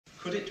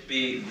Could it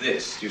be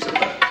this, do you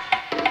suppose?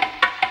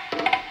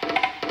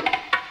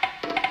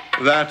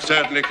 That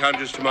certainly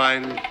conjures to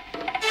mind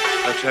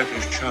a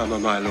Turkish charmer,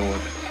 my lord.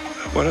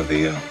 One of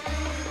the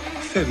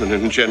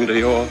feminine gender,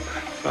 your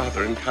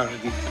father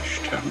encountered in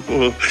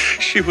Istanbul.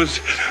 She was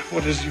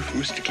what is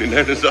euphemistically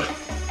known as a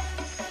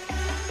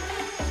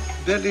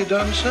belly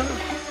dancer.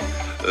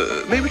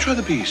 Maybe try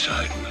the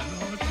B-side, my lord.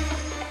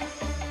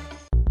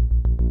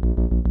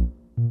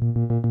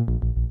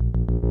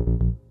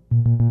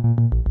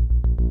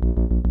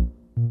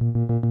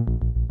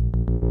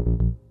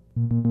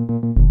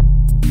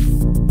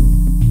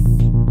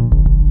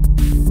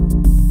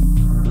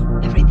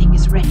 Everything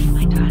is ready,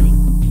 my darling.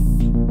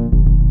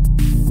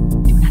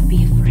 Do not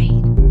be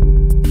afraid.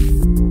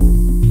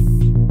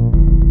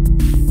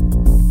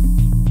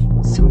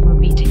 Soon we'll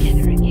be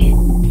together again.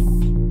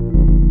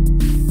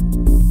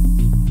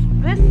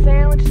 This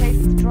sandwich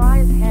tastes dry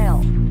as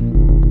hell.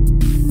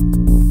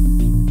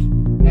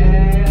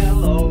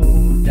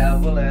 L-O-L-L-I-P-O-P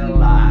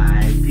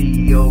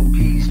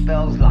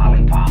spells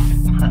lollipop.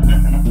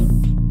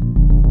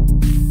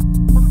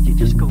 Why don't you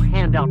just go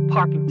hand out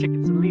parking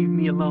tickets and leave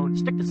me alone?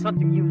 Stick to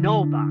something you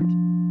know about.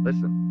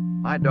 Listen,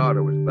 my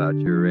daughter was about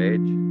your age.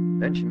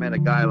 Then she met a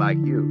guy like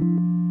you.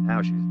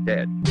 Now she's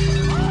dead.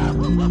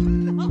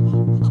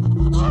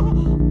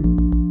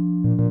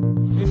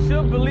 You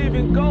should believe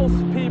in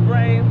ghosts,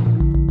 P-Brain.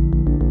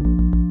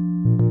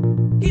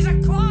 He's a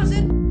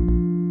closet!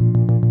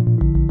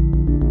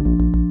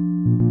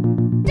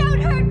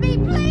 Don't hurt me,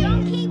 please!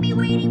 Don't keep me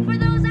waiting for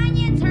those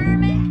onions,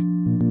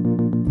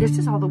 Herman! This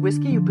is all the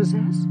whiskey you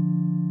possess?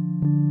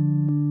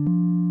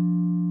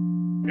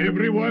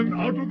 Everyone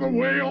out of the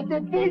way of the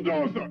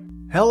bulldozer!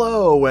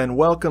 Hello and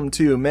welcome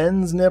to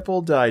Men's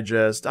Nipple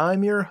Digest.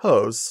 I'm your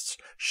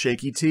host,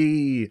 Shaky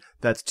T.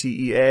 That's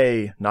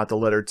T-E-A, not the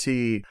letter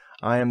T.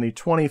 I am the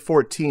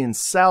 2014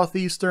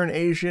 Southeastern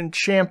Asian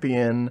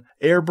Champion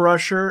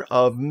airbrusher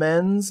of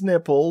men's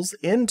nipples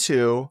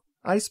into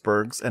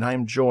icebergs, and I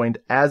am joined,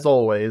 as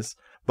always,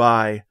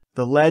 by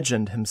the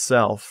legend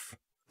himself,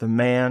 the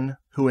man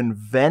who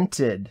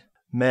invented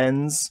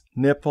men's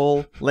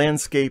nipple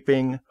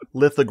landscaping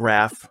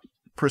lithograph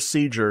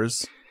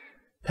procedures,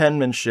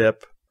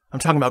 penmanship. I'm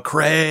talking about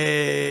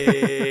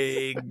Craig.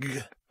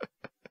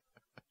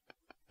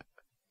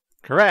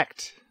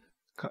 Correct.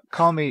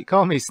 Call me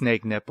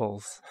Snake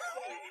Nipples.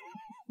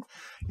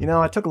 You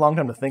know, I took a long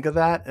time to think of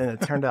that, and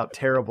it turned out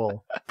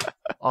terrible.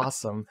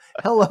 Awesome.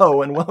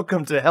 Hello, and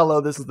welcome to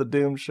Hello, This is the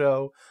Doom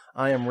Show.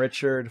 I am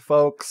Richard.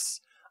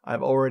 Folks,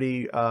 I've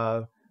already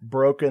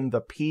broken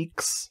the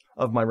peaks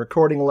of my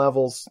recording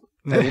levels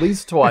at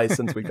least twice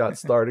since we got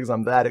started, because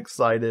I'm that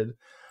excited.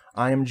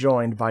 I am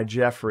joined by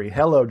Jeffrey.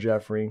 Hello,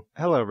 Jeffrey.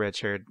 Hello,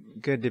 Richard.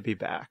 Good to be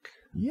back.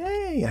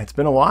 Yay, it's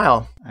been a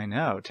while. I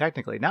know,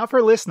 technically. Not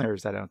for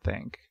listeners, I don't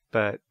think,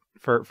 but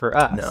for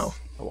us. No.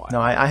 A while.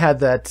 No, I had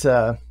that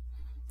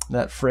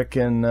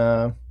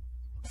frickin'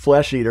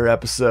 Flesh Eater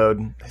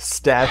episode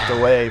stashed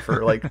away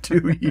for like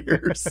 2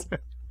 years.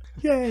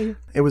 Yay.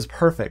 It was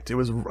perfect. It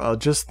was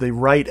just the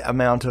right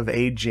amount of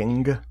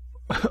aging.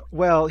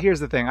 Well, here's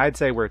the thing. I'd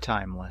say we're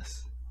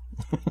timeless.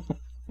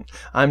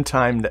 I'm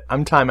time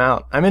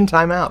out. I'm in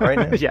time out right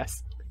now.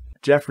 Yes.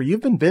 Jeffrey,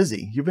 you've been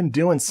busy. You've been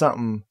doing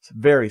something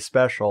very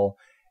special,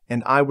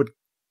 and I would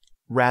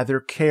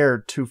rather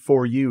care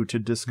for you to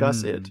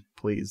discuss it,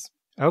 please.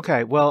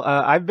 Okay, well,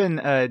 I've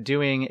been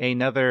doing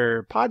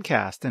another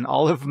podcast in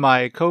all of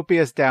my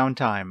copious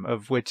downtime,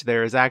 of which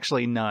there is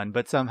actually none,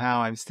 but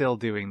somehow I'm still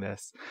doing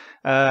this.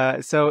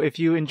 So if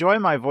you enjoy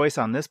my voice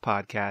on this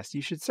podcast,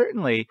 you should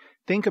certainly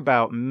think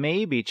about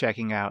maybe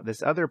checking out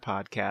this other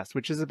podcast,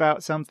 which is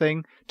about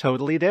something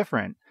totally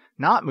different.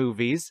 Not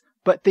movies,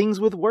 but things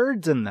with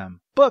words in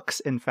them. Books,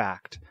 in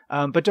fact.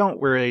 But don't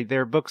worry,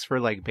 they're books for,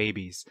 like,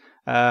 babies.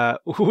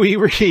 We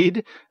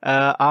read,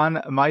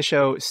 on my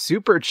show,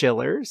 Super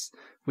Chillers.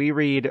 We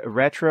read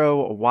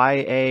retro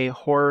YA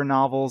horror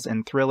novels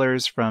and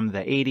thrillers from the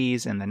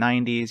 80s and the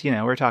 90s. You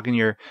know, we're talking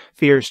your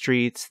Fear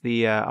Streets,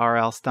 the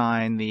R.L.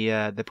 Stine,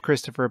 the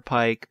Christopher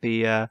Pike,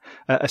 the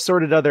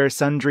assorted other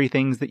sundry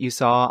things that you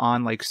saw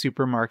on, like,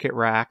 supermarket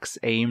racks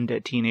aimed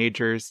at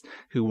teenagers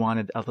who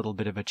wanted a little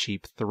bit of a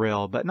cheap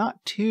thrill, but not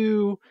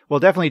too,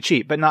 well, definitely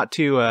cheap, but not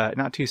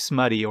too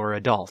smutty or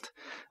adult.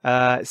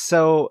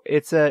 So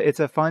it's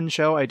a fun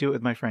show. I do it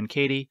with my friend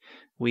Katie.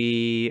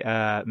 We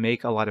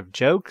make a lot of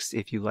jokes.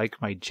 If you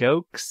like my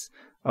jokes,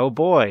 oh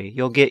boy,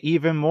 you'll get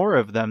even more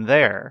of them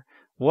there.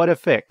 What a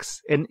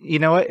fix. And you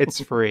know what?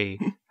 It's free.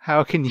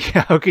 How can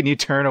you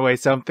turn away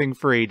something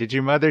free? Did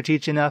your mother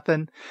teach you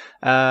nothing?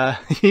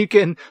 You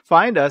can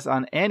find us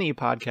on any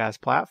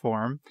podcast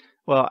platform.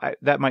 Well,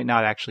 that might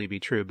not actually be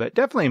true, but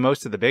definitely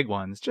most of the big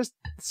ones. Just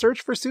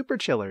search for Super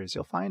Chillers.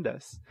 You'll find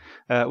us.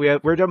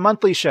 We're a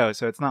monthly show,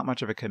 so it's not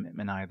much of a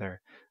commitment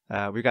either.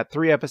 We've got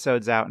 3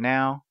 episodes out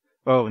now.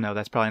 Oh, no,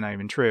 that's probably not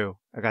even true,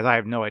 because I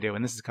have no idea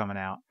when this is coming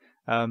out.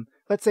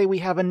 Let's say we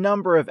have a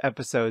number of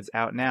episodes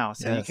out now,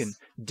 so You can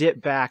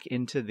dip back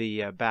into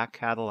the back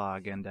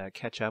catalog and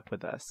catch up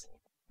with us.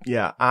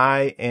 Yeah,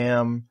 I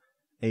am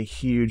a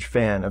huge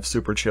fan of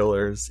Super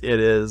Chillers. It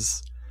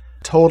is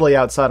totally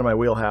outside of my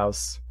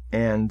wheelhouse.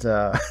 And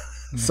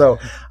so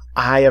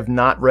I have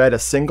not read a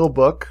single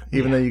book,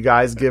 even though you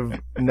guys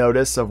give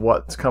notice of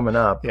what's coming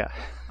up. Yeah.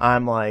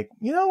 I'm like,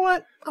 you know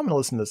what? I'm going to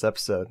listen to this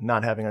episode,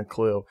 not having a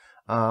clue.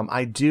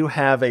 I do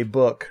have a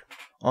book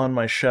on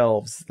my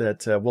shelves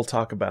that we'll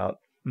talk about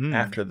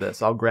after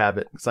this. I'll grab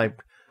it because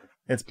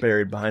it's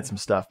buried behind some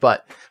stuff.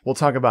 But we'll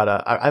talk about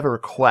I have a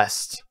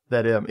request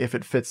that if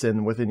it fits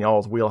in within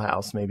y'all's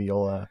wheelhouse, maybe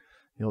you'll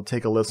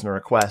take a listener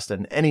request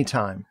and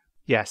anytime.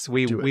 Yes,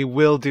 we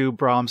will do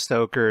Bram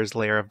Stoker's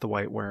Lair of the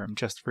White Worm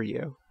just for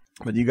you.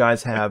 But you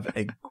guys have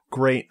a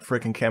great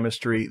freaking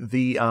chemistry.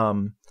 The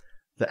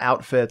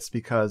outfits,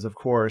 because of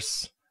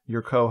course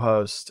your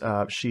co-host,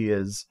 she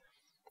is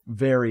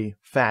very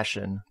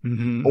fashion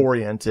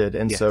oriented,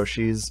 and so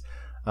she's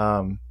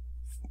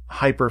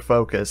hyper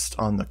focused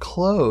on the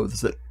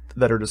clothes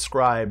that are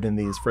described in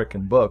these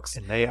freaking books,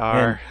 and they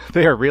are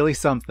really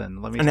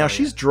something. Let me. And now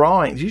she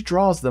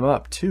draws them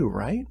up too,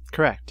 right?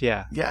 Correct.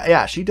 Yeah.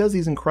 Yeah. She does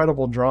these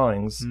incredible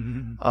drawings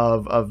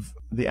of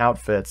the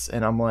outfits,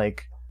 and I'm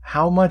like,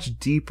 how much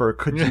deeper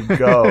could you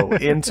go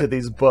into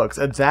these books?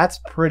 And that's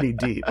pretty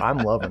deep. I'm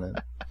loving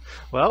it.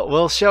 Well,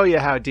 we'll show you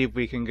how deep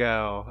we can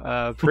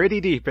go.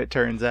 Pretty deep, it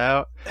turns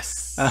out.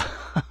 Yes.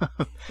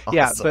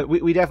 Yeah, Awesome. but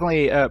we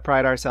definitely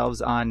pride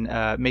ourselves on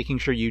making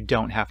sure you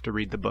don't have to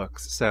read the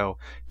books. So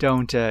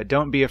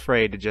don't be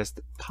afraid to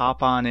just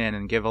pop on in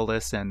and give a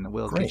listen.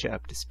 We'll get you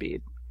up to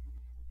speed.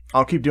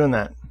 I'll keep doing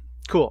that.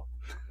 Cool.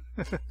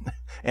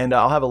 And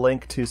I'll have a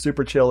link to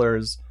Super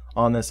Chillers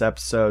on this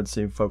episode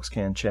so folks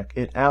can check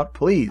it out,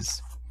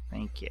 please.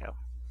 Thank you.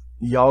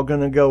 Y'all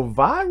gonna go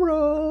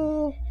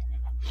viral.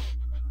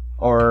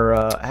 Or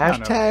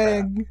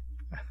hashtag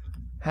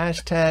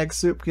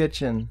Soup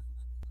Kitchen.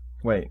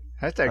 Wait.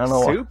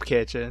 Hashtag Soup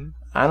Kitchen.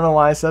 I don't know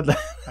why I said that.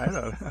 I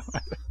don't know.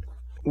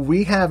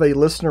 We have a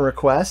listener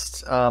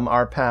request.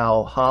 Our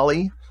pal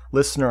Holly,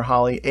 listener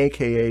Holly,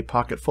 a.k.a.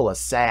 Pocket Full of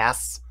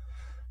Sass.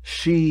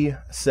 She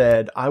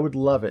said, I would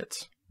love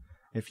it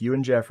if you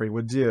and Jeffrey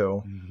would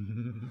do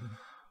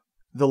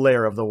the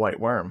Lair of the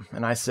White Worm.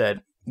 And I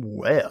said,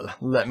 well,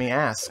 let me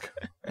ask.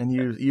 And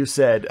you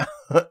said,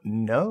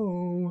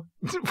 no.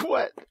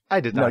 What? I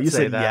did not say that. No, you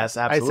said yes,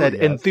 absolutely. I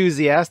said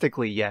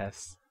enthusiastically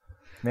yes.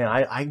 Man,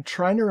 I'm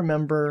trying to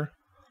remember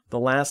the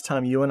last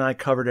time you and I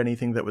covered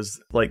anything that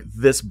was like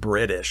this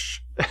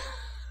British.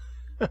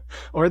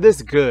 Or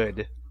this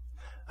good.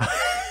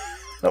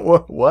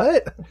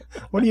 What?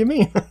 What do you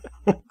mean?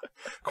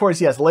 Of course,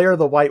 yes, Lair of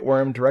the White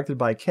Worm, directed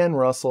by Ken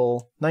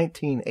Russell,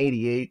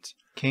 1988.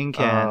 King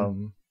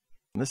Ken.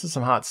 This is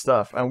some hot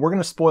stuff, and we're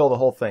going to spoil the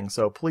whole thing,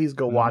 so please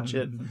go watch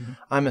it.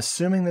 I'm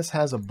assuming this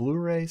has a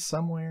Blu-ray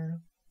somewhere.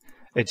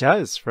 It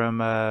does, from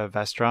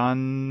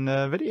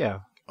Vestron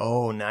Video.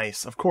 Oh,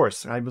 nice. Of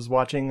course. I was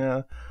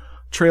watching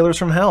Trailers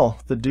from Hell.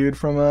 The dude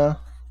from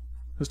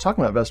who's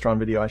talking about Vestron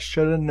Video. I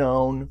should have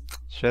known.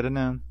 Should have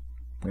known.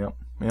 Yep.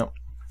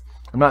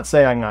 I'm not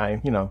saying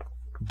I,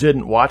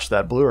 didn't watch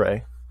that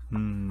Blu-ray.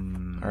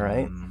 All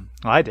right.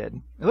 Well, I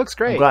did. It looks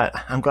great.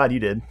 I'm glad you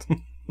did.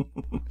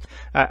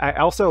 I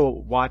also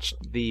watched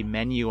the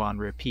menu on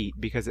repeat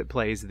because it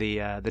plays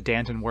the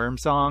Danton Worm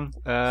song,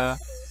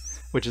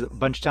 which is a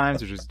bunch of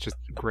times, which is just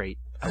great.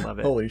 I love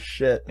it. Holy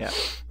shit. Yeah.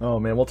 Oh,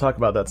 man, we'll talk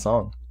about that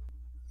song.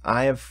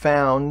 I have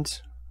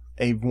found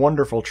a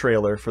wonderful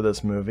trailer for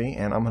this movie,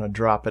 and I'm going to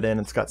drop it in.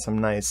 It's got some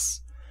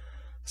nice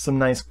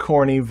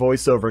corny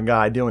voiceover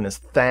guy doing his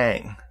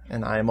thing,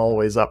 and I am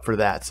always up for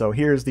that. So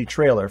here's the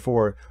trailer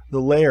for The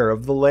Lair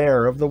of the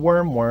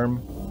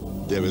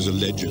Worm. There is a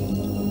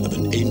legend of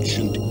an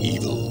ancient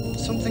evil.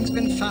 Something's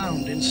been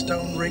found in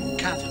Stone Rig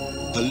Cavern.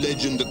 A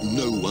legend that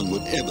no one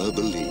would ever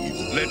believe.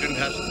 Legend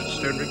has it that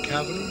Stone Rig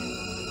Cavern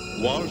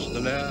was the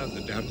lair of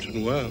the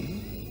Danton Worm.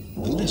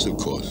 Unless, of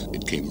course,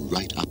 it came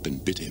right up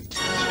and bit him. 1,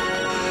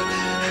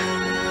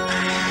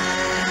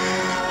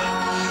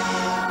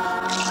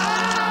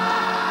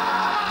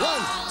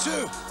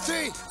 2,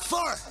 3, 4.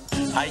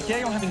 I hear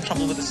you're having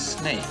trouble with a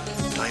snake.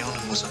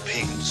 Dionin was a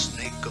pagan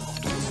snake god.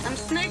 I'm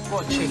snake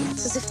watching.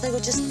 It's as if they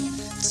were just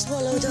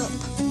swallowed up.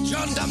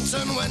 John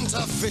Dampton went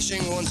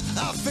a-fishing once,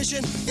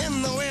 a-fishing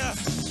in the weir.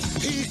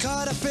 He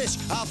caught a fish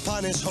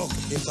upon his hook,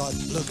 he thought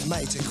looked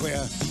mighty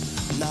queer.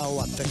 Now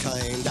what the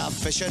kind of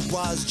fish it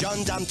was,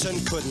 John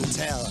Dampton couldn't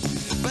tell.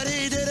 But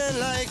he didn't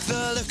like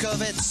the look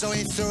of it, so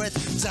he threw it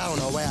down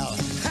a well.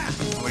 Ha!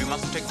 Well, you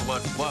mustn't take the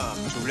word worm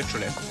too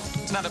literally.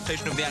 It's an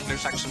adaptation of the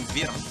Anglo-Saxon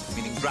virm,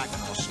 meaning dragon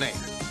or snake.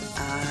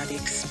 Ah, the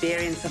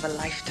experience of a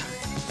lifetime.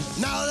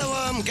 Now the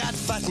worm got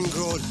fat and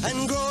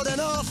growed an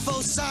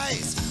awful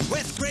size,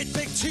 with great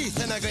big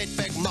teeth and a great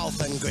big mouth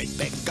and great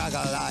big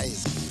goggle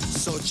eyes.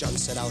 So John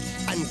set out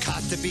and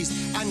caught the beast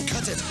and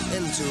cut it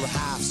into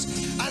halves,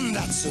 and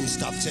that soon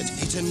stopped it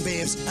eating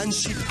babes and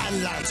sheep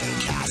and lambs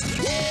and calves.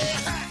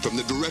 Yeah! From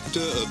the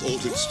director of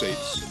Altered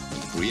States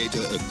and the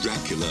creator of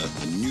Dracula,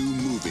 a new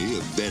movie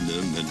of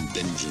venom and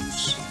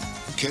vengeance.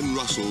 Ken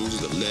Russell's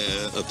The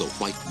Lair of the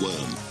White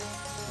Worm.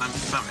 I'm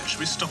famished.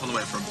 We stop on the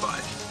way for a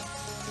bite.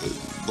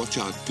 watch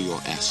out for your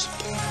asp.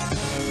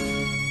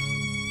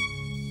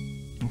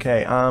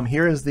 Okay,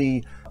 here is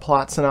the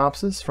plot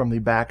synopsis from the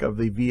back of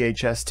the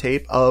VHS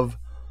tape of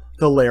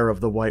The Lair of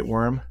the White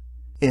Worm.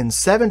 In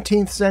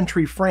 17th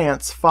century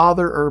France,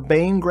 Father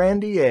Urbain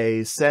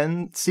Grandier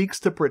seeks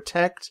to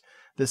protect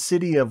the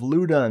city of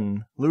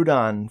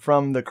Loudun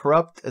from the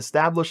corrupt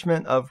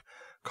establishment of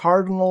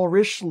Cardinal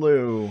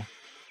Richelieu.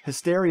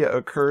 Hysteria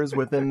occurs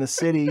within the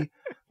city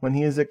when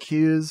he is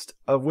accused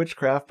of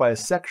witchcraft by a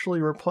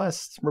sexually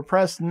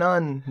repressed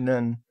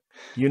nun.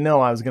 You know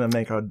I was going to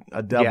make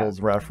a devil's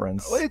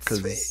reference. Well,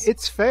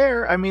 it's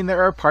fair. I mean,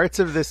 there are parts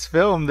of this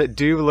film that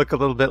do look a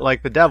little bit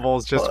like the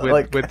devil's, just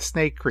with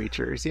snake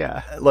creatures,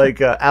 yeah. Like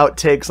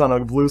outtakes on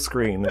a blue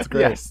screen. It's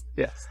great.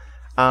 Yes.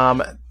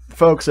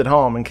 Folks at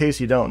home, in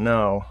case you don't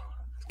know,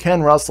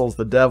 Ken Russell's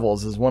The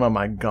Devils is one of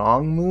my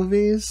Gong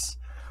movies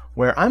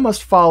where I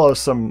must follow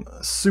some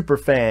super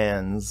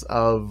fans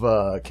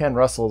of Ken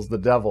Russell's The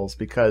Devils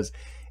because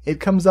it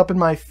comes up in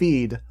my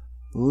feed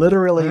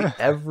literally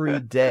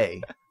every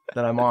day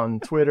that I'm on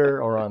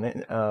Twitter or on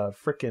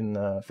frickin'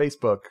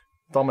 Facebook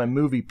with all my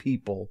movie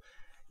people.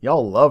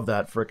 Y'all love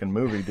that frickin'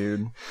 movie,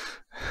 dude.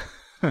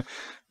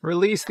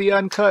 Release the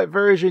uncut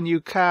version, you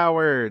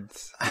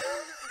cowards.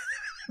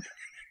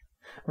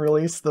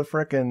 Release the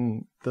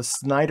frickin' the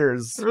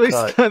Snyder's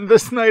cut. The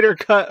Snyder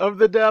cut of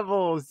The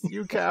Devils,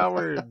 you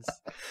cowards.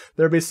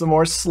 There'd be some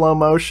more slow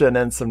motion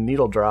and some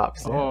needle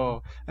drops. Yeah.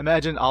 Oh,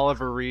 imagine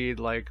Oliver Reed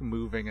like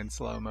moving in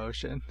slow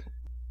motion.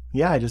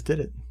 Yeah, I just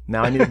did it.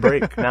 Now I need a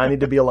break. Now I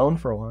need to be alone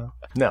for a while.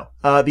 No.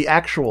 The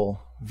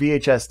actual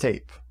VHS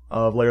tape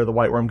of Lair of the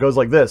White Worm goes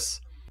like this.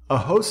 A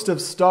host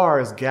of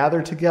stars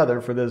gather together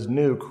for this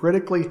new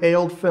critically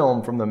hailed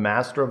film from the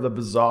master of the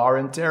bizarre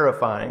and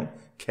terrifying,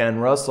 Ken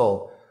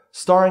Russell.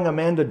 Starring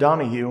Amanda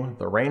Donahue,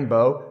 The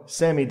Rainbow,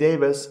 Sammy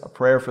Davis, A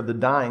Prayer for the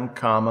Dying,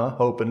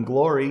 Hope and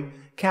Glory,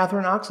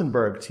 Catherine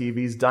Oxenberg,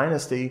 TV's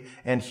Dynasty,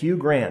 and Hugh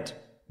Grant,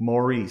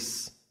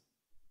 Maurice.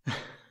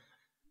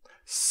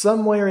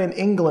 Somewhere in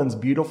England's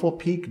beautiful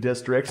Peak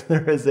District,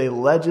 there is a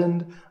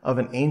legend of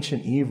an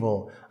ancient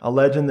evil, a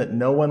legend that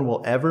no one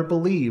will ever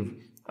believe,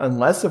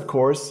 unless, of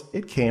course,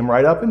 it came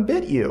right up and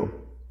bit you.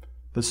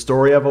 The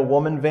story of a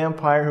woman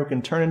vampire who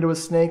can turn into a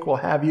snake will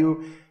have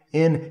you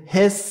in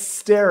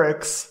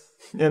hysterics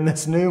in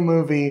this new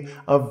movie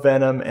of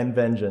Venom and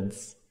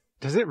Vengeance.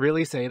 Does it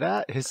really say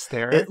that?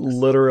 Hysterics? It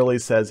literally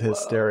says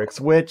hysterics,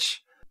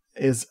 which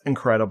is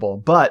incredible.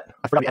 But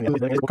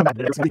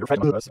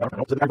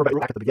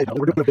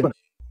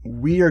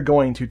we are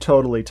going to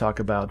totally talk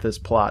about this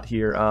plot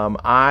here. Now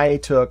I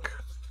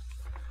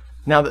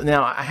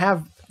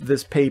have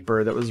this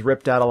paper that was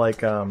ripped out of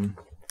like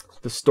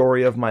the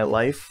Story of My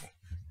Life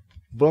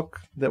book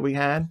that we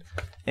had,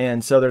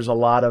 and so there's a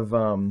lot of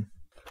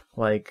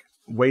like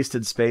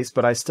wasted space,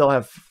 but I still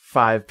have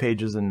 5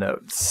 pages of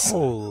notes.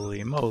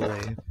 Holy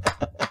moly.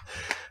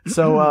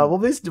 So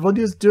we'll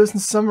just do some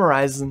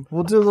summarizing.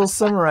 We'll do a little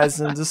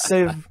summarizing to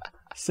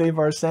save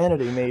our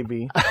sanity,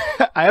 maybe.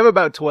 I have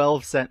about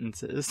 12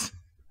 sentences.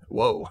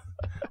 Whoa.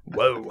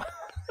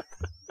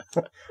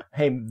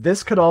 Hey,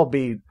 this could all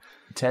be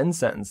 10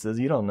 sentences.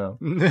 You don't know.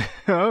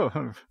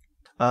 Oh.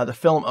 The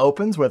film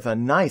opens with a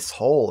nice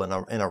hole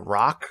in a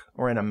rock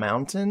or in a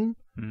mountain.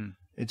 Mm.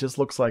 It just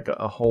looks like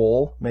a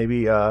hole.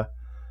 Maybe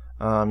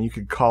you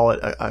could call it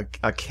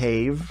a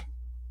cave.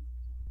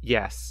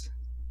 Yes.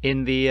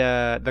 In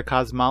the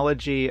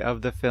cosmology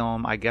of the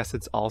film, I guess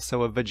it's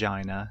also a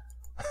vagina.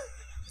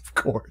 Of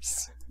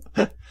course.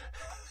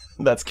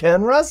 That's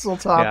Ken Russell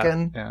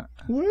talking. Yeah.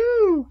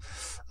 Woo!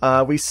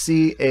 We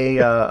see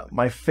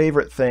my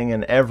favorite thing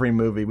in every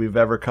movie we've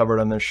ever covered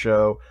on this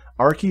show: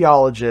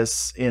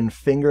 archaeologists in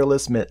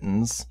fingerless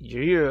mittens.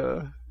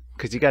 Yeah.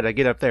 Because you got to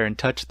get up there and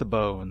touch the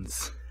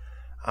bones.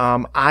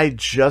 I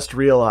just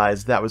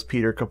realized that was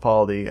Peter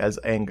Capaldi as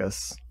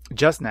Angus.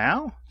 Just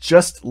now?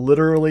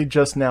 Literally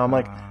just now. I'm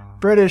like,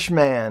 British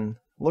man,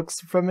 looks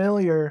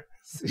familiar.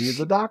 He's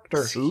a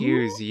doctor.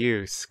 Excuse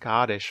you,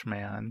 Scottish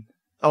man.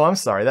 Oh, I'm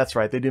sorry. That's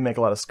right. They do make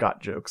a lot of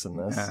Scott jokes in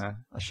this. I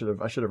should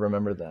have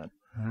remembered that.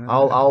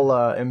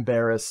 I'll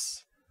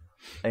embarrass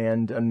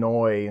and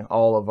annoy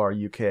all of our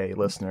UK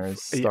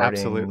listeners starting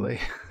absolutely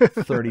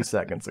 30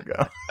 seconds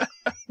ago.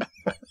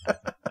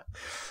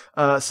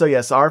 So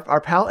yes,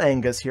 our pal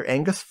Angus here,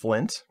 Angus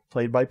Flint,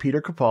 played by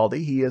Peter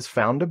Capaldi, he has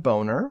found a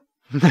boner.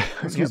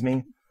 Excuse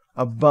me,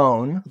 a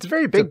bone. It's a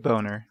very big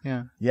boner.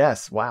 Yeah.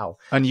 Yes. Wow.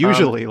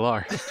 Unusually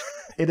large.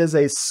 It is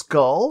a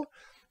skull,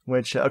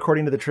 which,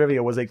 according to the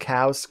trivia, was a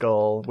cow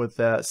skull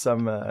with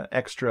some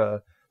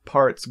extra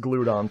parts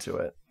glued onto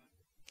it.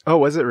 Oh,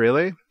 was it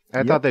really?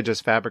 I thought they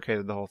just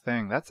fabricated the whole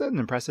thing. That's an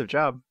impressive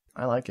job.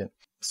 I like it.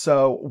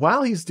 So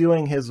while he's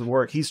doing his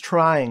work, he's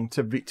trying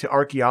to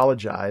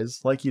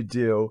archaeologize, like you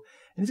do.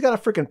 And he's got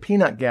a freaking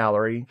peanut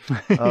gallery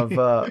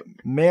of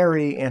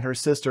Mary and her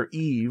sister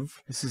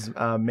Eve. This is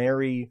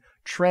Mary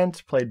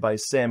Trent, played by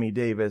Sammy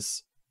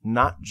Davis,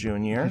 not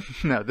Junior.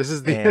 No, this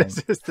is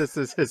this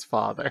is his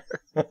father.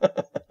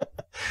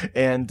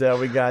 And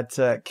we got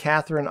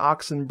Catherine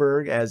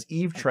Oxenberg as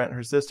Eve Trent,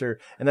 her sister,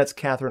 and that's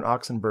Catherine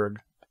Oxenberg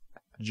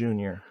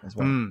Jr. as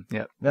well.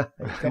 Yep. Yeah,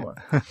 hey, come on.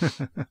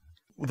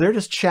 They're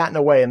just chatting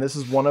away, and this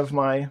is one of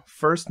my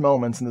first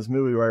moments in this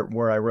movie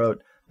where I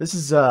wrote, this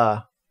is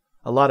a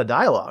lot of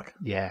dialogue.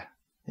 Yeah.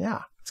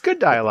 Yeah. It's good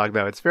dialogue,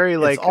 though. It's very,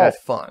 like... It's all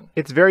fun.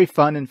 It's very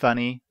fun and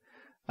funny.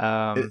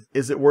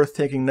 Is it worth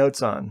taking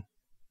notes on?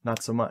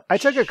 Not so much. I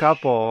took a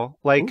couple.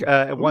 Like,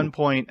 at one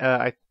point,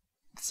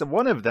 so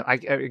one of them,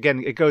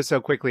 again, it goes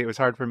so quickly, it was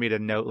hard for me to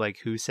note, like,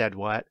 who said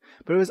what.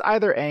 But it was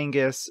either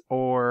Angus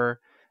or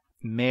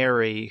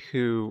Mary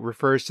who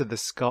refers to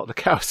the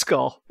cow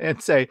skull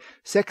and say,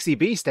 "Sexy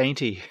beast, ain't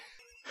he?"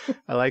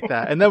 I like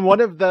that. And then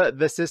one of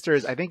the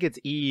sisters, I think it's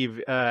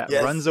Eve,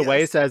 runs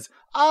away, says,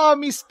 "Ah,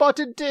 me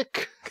spotted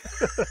dick."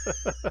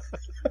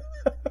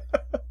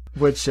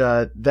 Which,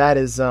 that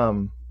is,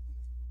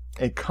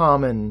 a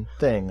common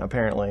thing,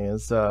 apparently,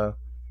 is,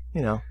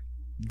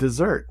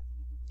 dessert.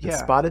 It's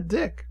spotted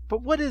dick.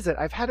 But what is it?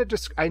 I've had it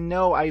I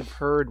know I've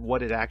heard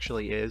what it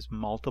actually is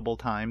multiple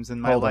times in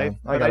my life,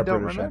 but I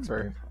don't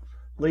remember.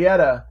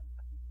 Lietta,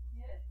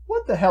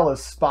 what the hell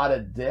is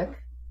spotted dick?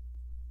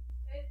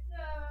 It's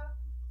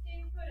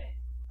steamed pudding.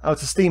 Oh,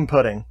 it's a steamed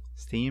pudding.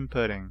 Steamed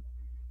pudding.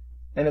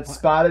 And it's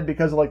spotted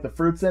because of, like, the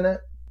fruits in it?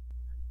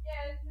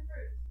 Yeah, it's the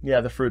fruits.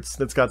 Yeah, the fruits.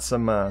 It's got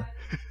some,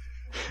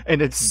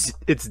 And it's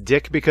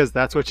dick because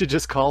that's what you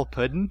just call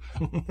pudding?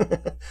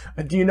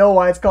 Do you know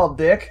why it's called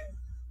dick?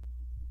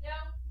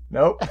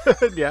 No.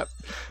 Nope. Yep.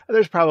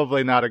 There's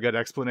probably not a good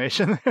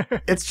explanation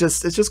there. It's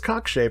just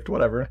cock-shaped,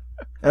 whatever.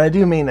 And I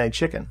do mean a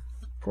chicken,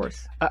 of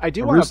course. I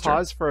do want to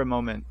pause for a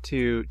moment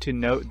to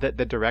note that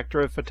the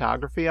director of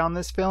photography on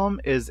this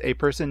film is a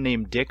person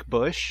named Dick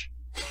Bush.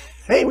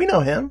 Hey, we know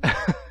him,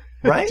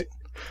 right?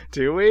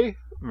 Do we?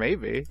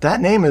 Maybe.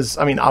 That name is,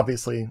 I mean,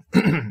 obviously,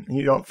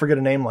 you don't forget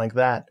a name like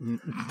that.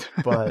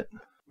 But,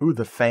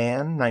 The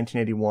Fan,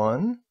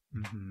 1981.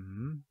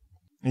 Mm-hmm.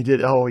 He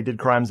did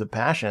Crimes of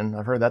Passion.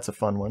 I've heard that's a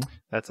fun one.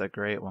 That's a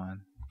great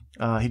one.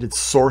 He did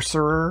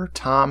Sorcerer,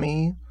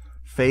 Tommy,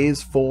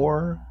 Phase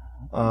 4,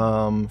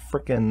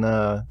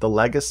 The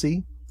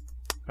Legacy.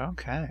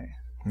 Okay.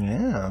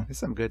 Yeah. There's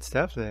some good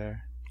stuff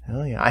there.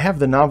 Hell yeah. I have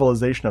the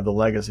novelization of The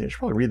Legacy. I should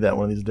probably read that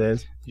one of these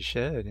days. You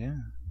should, yeah.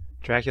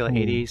 Dracula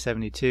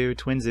 8072,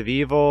 Twins of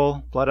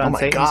Evil, Blood on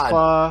Satan's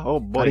Claw. Oh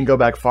boy. I didn't go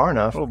back far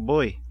enough. Oh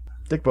boy.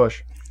 Dick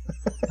Bush.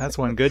 That's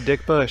one good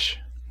Dick Bush.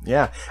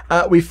 Yeah.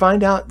 We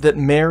find out that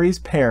Mary's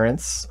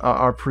parents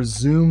are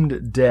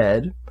presumed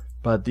dead,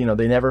 but, they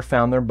never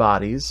found their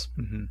bodies.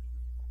 Mm-hmm.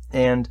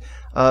 And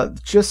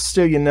just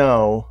so you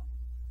know,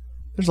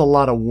 there's a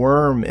lot of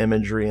worm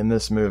imagery in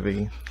this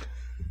movie.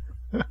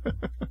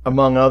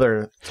 Among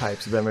other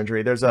types of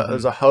imagery. There's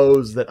a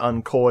hose that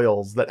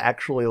uncoils that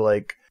actually,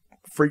 like,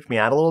 freaked me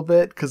out a little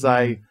bit, because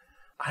I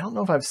don't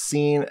know if I've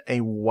seen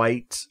a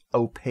white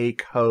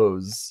opaque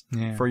hose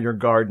for your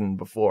garden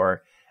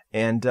before.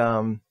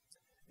 And,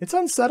 it's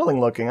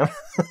unsettling looking.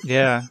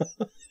 Yeah.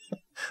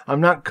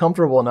 I'm not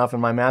comfortable enough in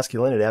my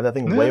masculinity to have that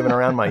thing waving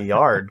around my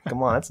yard.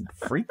 Come on, that's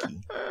freaky.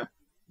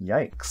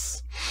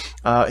 Yikes.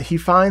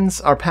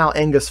 Our pal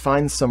Angus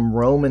finds some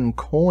Roman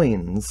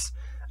coins.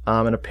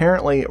 And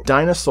apparently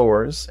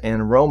dinosaurs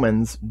and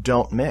Romans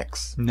don't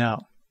mix.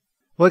 No.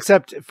 Well,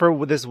 except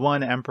for this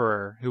one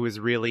emperor who was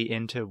really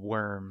into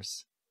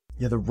worms.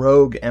 Yeah, the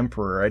rogue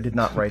emperor. I did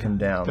not write him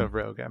down. The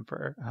rogue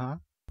emperor. Uh-huh.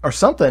 Or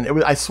something. It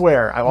was. I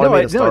swear.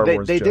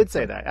 They did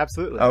say that.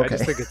 Absolutely. Okay. I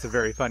just think it's a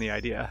very funny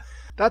idea.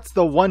 That's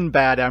the one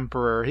bad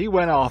emperor. He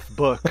went off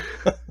book.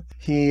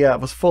 He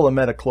was full of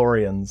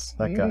metachlorians,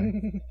 that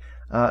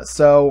guy.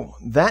 So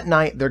that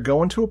night they're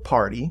going to a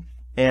party,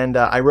 and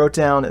I wrote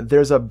down,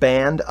 there's a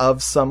band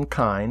of some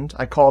kind.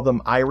 I call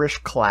them Irish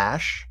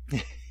Clash.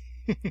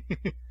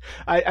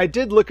 I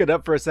did look it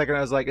up for a second.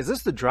 I was like, is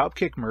this the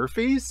Dropkick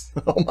Murphys?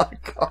 Oh my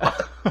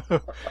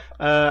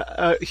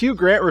god. Hugh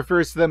Grant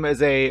refers to them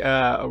as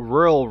a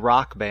rural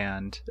rock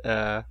band.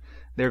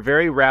 They're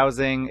very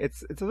rousing.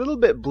 It's a little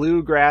bit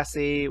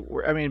bluegrassy.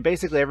 I mean,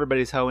 basically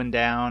everybody's hoeing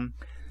down.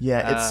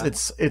 Yeah,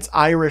 it's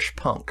Irish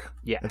punk.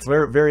 Yeah. It's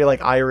very, very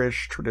like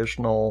Irish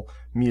traditional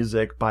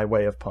music by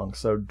way of punk.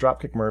 So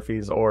Dropkick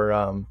Murphys,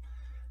 or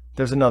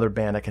there's another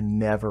band I can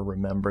never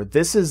remember.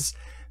 This is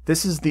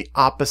the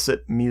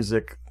opposite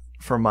music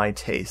for my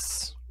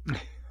tastes.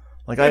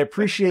 Like, I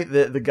appreciate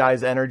the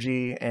guy's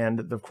energy,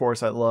 and of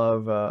course I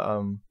love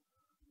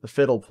the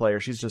fiddle player.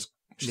 She's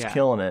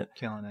killing it.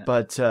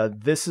 But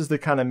this is the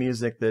kind of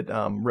music that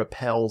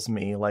repels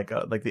me, like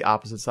the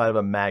opposite side of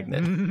a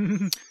magnet.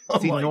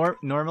 See,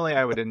 normally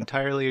I would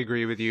entirely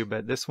agree with you,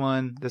 but this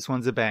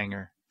one's a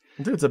banger.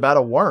 Dude, it's about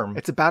a worm.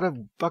 It's about a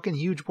fucking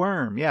huge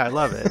worm. Yeah, I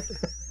love it.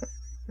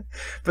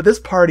 But this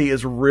party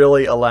is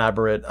really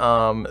elaborate.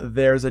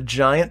 There's a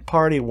giant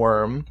party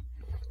worm,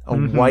 a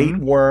white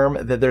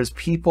worm, that there's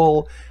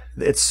people.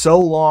 It's so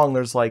long,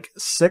 there's like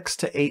 6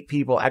 to 8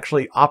 people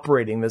actually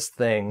operating this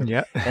thing.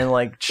 Yeah. And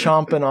like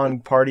chomping on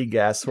party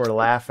guests who are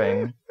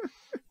laughing.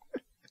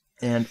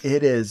 And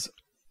it is,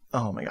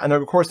 oh my god. And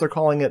of course they're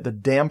calling it the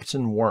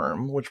Dampton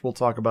worm, which we'll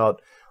talk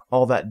about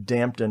all that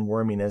Dampton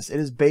worminess. It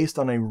is based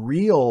on a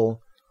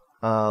real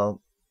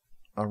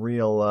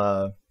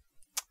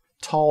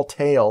tall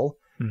tale,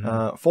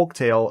 folk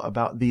tale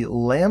about the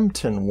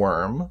Lambton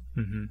worm,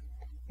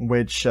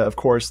 which, of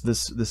course,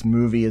 this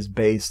movie is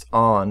based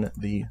on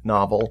the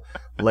novel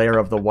Lair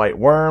of the White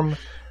Worm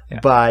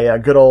by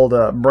good old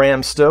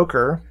Bram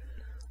Stoker.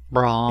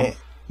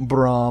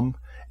 Bram.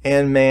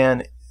 And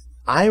man,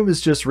 I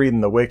was just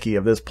reading the wiki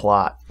of this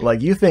plot.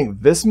 Like, you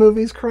think this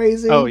movie's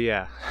crazy? Oh,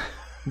 yeah.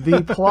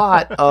 The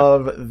plot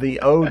of the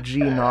OG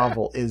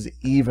novel is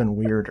even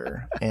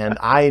weirder, and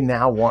I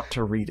now want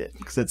to read it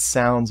because it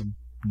sounds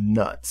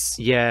nuts.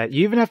 Yeah,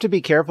 you even have to be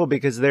careful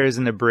because there's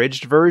an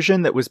abridged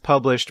version that was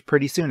published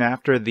pretty soon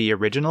after the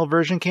original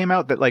version came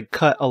out that like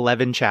cut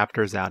 11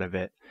 chapters out of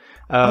it.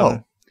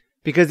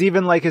 Because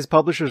even like his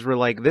publishers were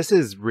like, this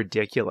is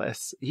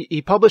ridiculous.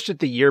 He published it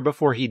the year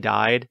before he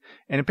died,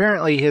 and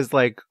apparently his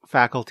like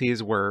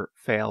faculties were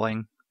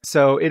failing.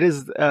 So it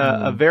is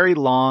a very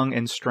long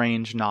and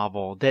strange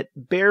novel that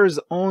bears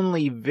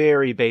only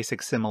very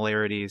basic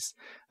similarities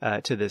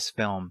to this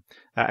film.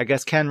 I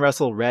guess Ken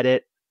Russell read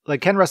it.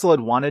 Like, Ken Russell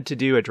had wanted to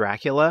do a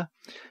Dracula,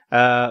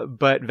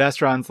 but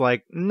Vestron's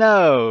like,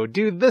 no,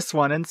 do this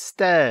one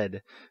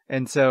instead.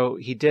 And so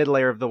he did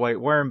Lair of the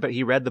White Worm, but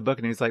he read the book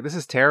and he's like, this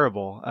is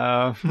terrible.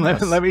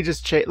 Let me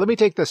just let me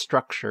take the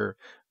structure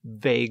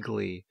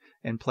vaguely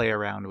and play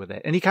around with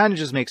it. And he kind of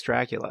just makes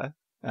Dracula,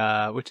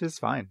 which is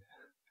fine.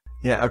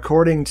 Yeah,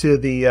 according to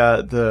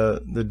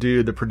the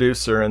dude, the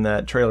producer in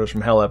that Trailers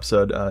from Hell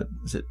episode,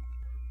 is it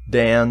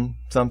Dan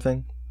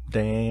something?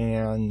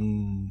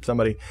 Dan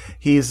somebody.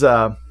 He's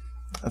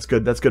that's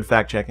good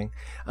fact checking.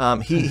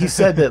 He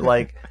said that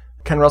like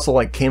Ken Russell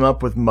like came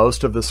up with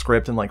most of the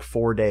script in like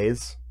 4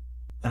 days.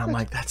 And I'm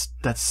like,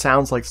 that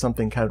sounds like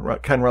something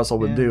Ken Russell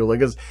would do. Like,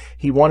 'cause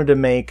he wanted to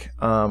make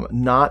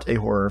not a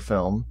horror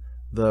film,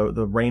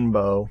 the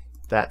Rainbow,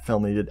 that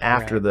film he did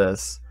after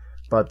this.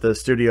 But the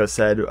studio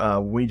said,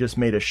 we just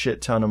made a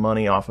shit ton of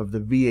money off of the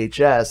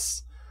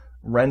VHS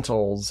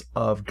rentals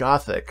of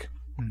Gothic.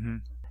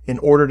 In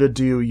order to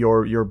do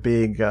your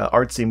big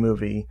artsy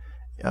movie,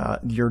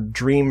 your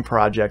dream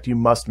project, you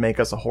must make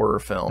us a horror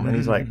film. And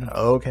he's like,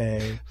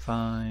 okay.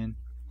 Fine.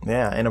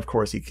 Yeah, and of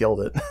course he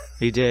killed it.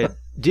 He did.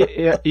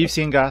 You've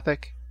seen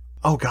Gothic?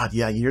 Oh, God,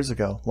 yeah, years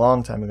ago.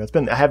 Long time ago.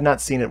 I have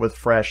not seen it with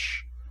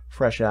fresh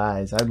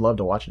eyes. I'd love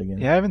to watch it again.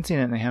 Yeah, I haven't seen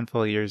it in a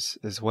handful of years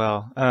as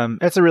well.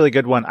 It's a really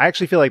good one. I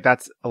actually feel like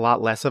that's a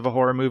lot less of a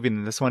horror movie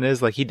than this one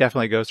is. Like, he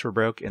definitely goes for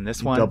broke in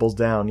this one. Doubles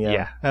down,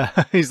 yeah.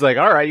 Yeah. He's like,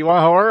 all right, you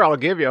want horror? I'll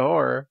give you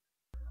horror.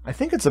 I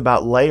think it's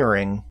about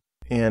layering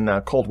in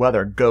cold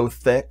weather. Go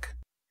thick.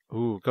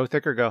 Ooh, go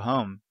thick or go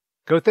home.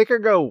 Go thick or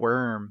go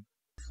worm.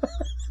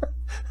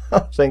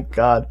 Oh, thank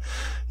God.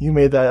 You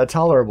made that a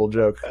tolerable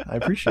joke. I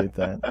appreciate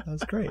that.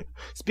 That's great.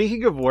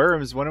 Speaking of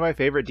worms, one of my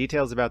favorite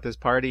details about this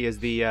party is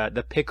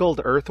the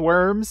pickled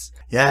earthworms.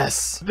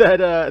 Yes. That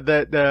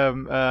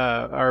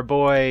our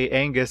boy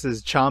Angus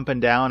is chomping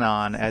down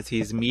on as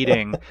he's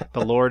meeting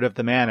the Lord of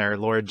the Manor,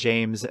 Lord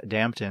James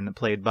Dampton,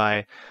 played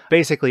by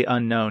basically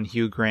unknown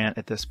Hugh Grant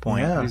at this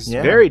point. Yeah, He's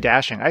very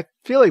dashing. I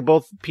feel like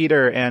both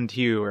Peter and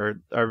Hugh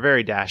are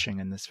very dashing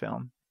in this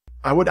film.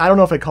 I don't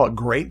know if I call it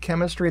great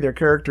chemistry. Their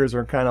characters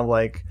are kind of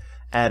like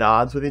at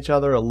odds with each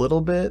other a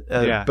little bit,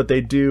 but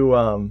they do.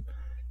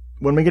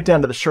 When we get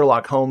down to the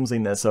Sherlock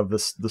Holmesiness of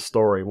the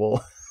story,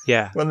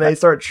 when they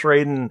start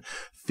trading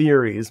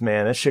theories,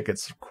 man, this shit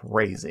gets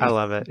crazy. I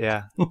love it.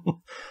 Yeah,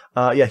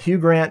 Hugh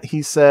Grant.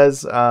 He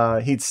says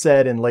he'd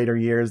said in later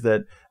years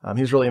that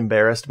he's really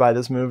embarrassed by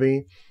this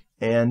movie,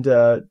 and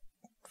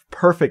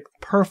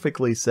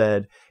perfectly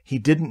said he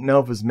didn't know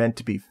if it was meant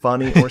to be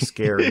funny or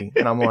scary.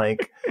 And I'm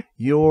like,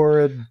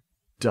 you're a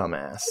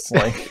dumbass.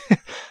 Like,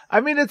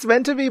 I mean, it's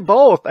meant to be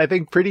both, I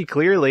think, pretty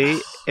clearly.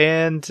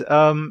 And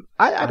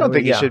I don't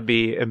think he should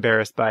be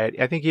embarrassed by it.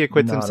 I think he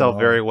acquits himself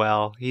very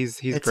well. He's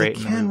great.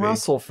 It's a Ken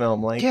Russell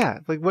film. Like, yeah,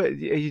 like what?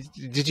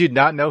 Did you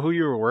not know who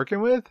you were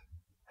working with?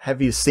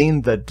 Have you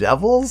seen The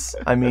Devils?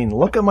 I mean,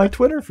 look at my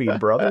Twitter feed,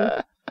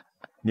 brother.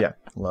 Yeah,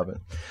 love it.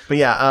 But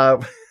yeah,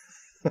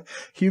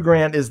 Hugh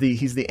Grant he's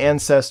the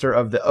ancestor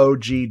of the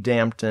OG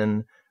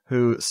Dampton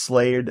who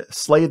slayed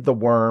the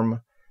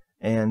worm,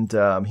 and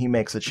he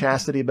makes a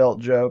chastity belt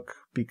joke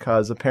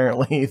because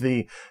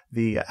apparently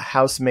the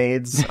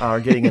housemaids are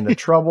getting into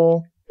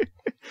trouble.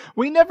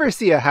 We never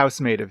see a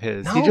housemaid of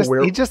his.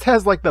 No, he just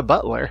has like the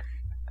butler.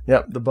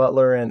 Yep, the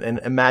butler and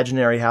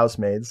imaginary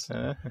housemaids,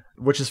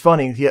 which is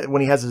funny.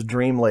 When he has his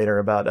dream later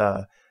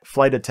about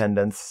flight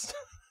attendants,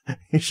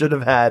 he should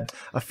have had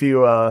a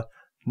few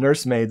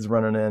nursemaids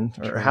running in,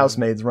 or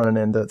housemaids running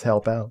in to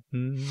help out.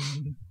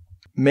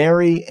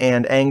 Mary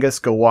and Angus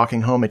go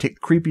walking home. They take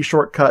the creepy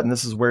shortcut, and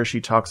this is where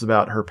she talks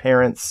about her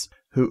parents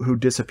who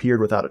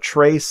disappeared without a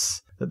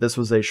trace, that this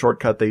was a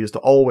shortcut they used to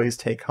always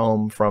take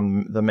home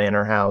from the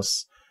manor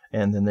house,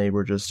 and then they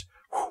were just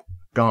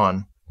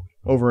gone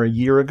over a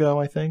year ago,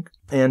 I think.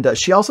 And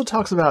she also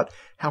talks about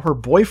how her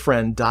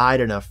boyfriend died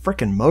in a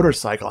frickin'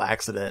 motorcycle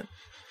accident,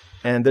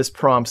 and this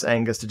prompts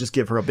Angus to just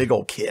give her a big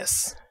old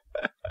kiss.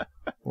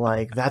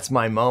 Like, that's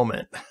my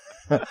moment.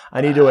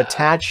 I need to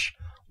attach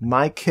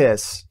my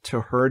kiss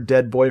to her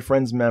dead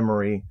boyfriend's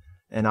memory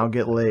and I'll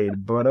get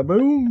laid. Bada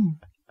boom.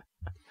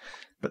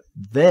 But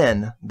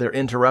then they're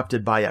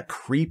interrupted by a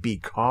creepy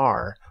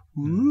car.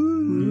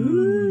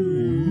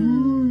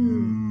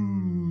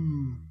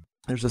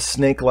 There's a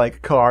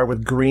snake-like car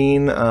with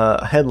green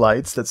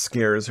headlights that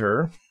scares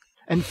her.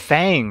 And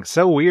fangs.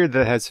 So weird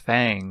that it has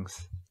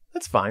fangs.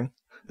 That's fine.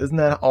 Isn't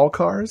that all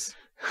cars?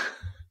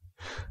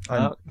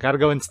 Gotta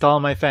go install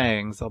my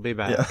fangs. I'll be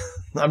back. Yeah,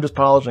 I'm just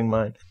polishing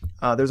mine.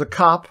 There's a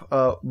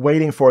cop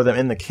waiting for them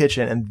in the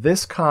kitchen, and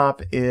this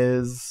cop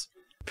is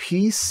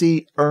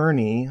P.C.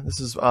 Ernie. This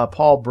is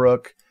Paul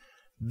Brook.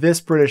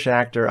 This British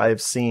actor I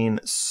have seen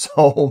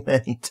so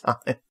many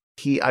times.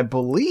 He, I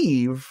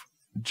believe,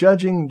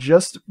 judging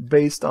just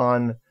based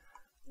on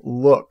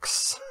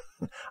looks,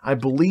 I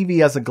believe he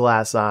has a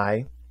glass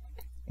eye,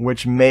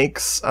 which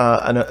makes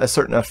a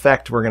certain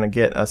effect. We're going to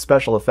get a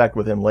special effect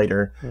with him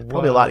later.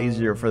 Probably a lot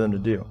easier for them to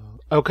do.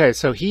 Okay,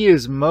 so he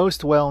is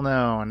most well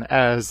known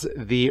as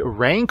the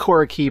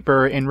Rancor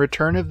Keeper in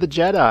Return of the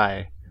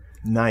Jedi.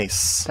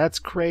 Nice. That's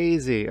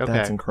crazy. Okay,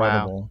 that's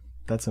incredible. Wow.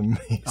 That's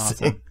amazing.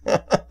 Awesome.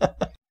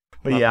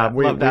 But yeah,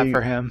 we love that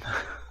for him.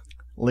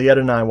 Liette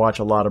and I watch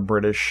a lot of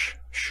British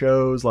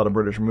shows, a lot of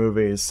British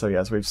movies. So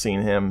yes, we've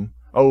seen him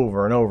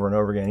over and over and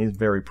over again. He's a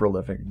very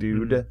prolific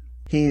dude. Mm-hmm.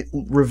 He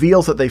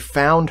reveals that they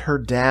found her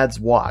dad's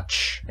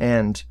watch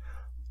and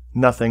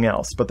nothing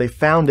else, but they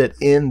found it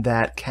in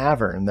that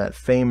cavern, that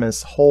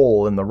famous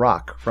hole in the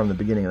rock from the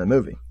beginning of the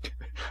movie.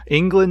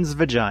 England's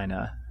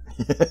vagina.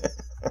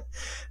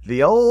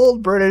 The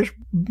old British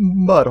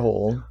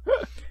butthole.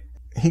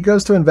 He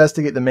goes to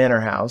investigate the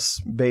manor house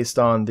based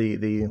on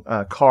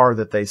the car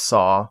that they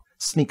saw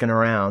sneaking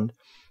around,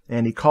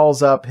 and he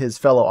calls up his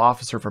fellow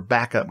officer for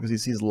backup because he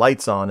sees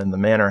lights on in the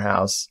manor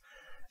house,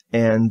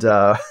 and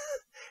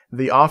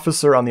the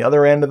officer on the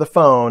other end of the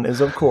phone is,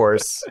 of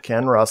course,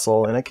 Ken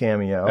Russell in a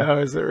cameo. Oh,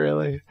 is it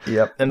really?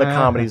 Yep, and the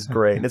comedy's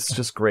great. It's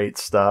just great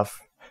stuff.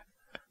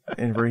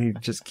 And where he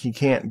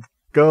can't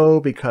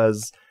go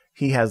because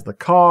he has the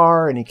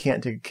car, and he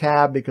can't take a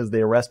cab because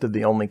they arrested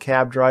the only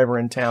cab driver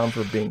in town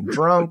for being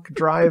drunk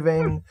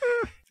driving.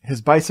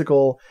 His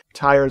bicycle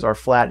tires are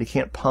flat. He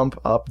can't pump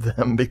up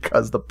them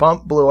because the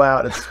pump blew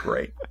out. It's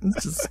great.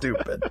 It's just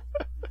stupid.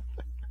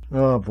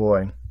 Oh,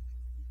 boy.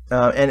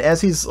 And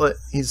as he's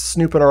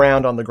snooping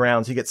around on the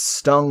grounds, he gets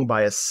stung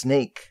by a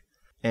snake.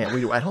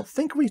 And I don't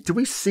think do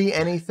we see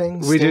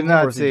anything? We did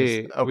not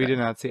see. Okay. We did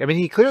not see. I mean,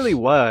 he clearly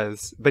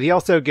was, but he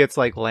also gets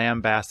like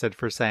lambasted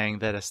for saying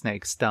that a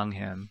snake stung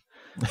him.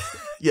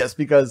 Yes,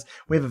 because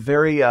we have a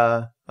very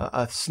a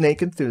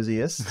snake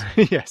enthusiast.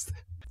 Yes.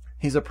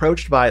 He's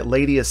approached by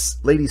Lady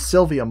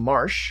Sylvia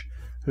Marsh,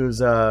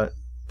 who's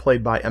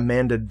played by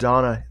Amanda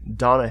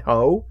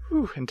Donahoe.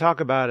 Ooh, and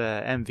talk about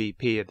a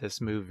MVP of this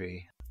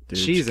movie. Dude,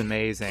 she's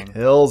amazing.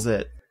 Kills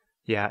it.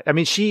 Yeah, I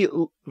mean, she,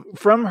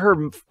 from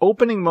her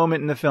opening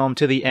moment in the film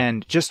to the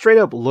end, just straight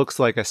up looks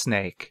like a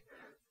snake.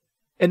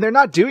 And they're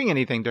not doing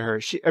anything to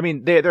her.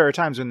 There are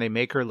times when they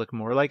make her look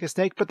more like a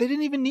snake, but they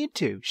didn't even need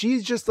to.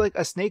 She's just like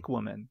a snake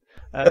woman.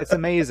 It's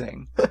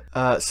amazing.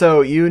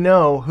 So you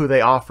know who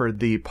they offered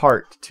the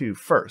part to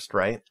first,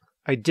 right?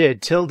 I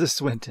did. Tilda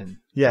Swinton.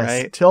 Yes,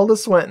 right? Tilda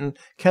Swinton.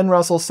 Ken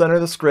Russell sent her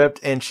the script,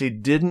 and she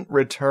didn't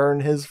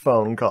return his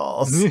phone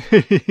calls.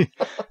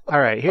 All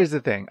right, here's the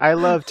thing. I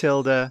love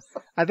Tilda.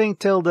 I think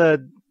Tilda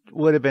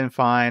would have been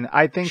fine.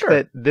 I think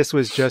that this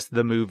was just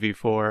the movie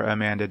for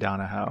Amanda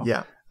Donahoe.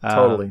 Yeah,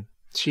 totally.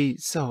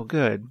 She's so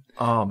good.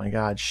 Oh, my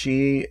God.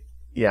 She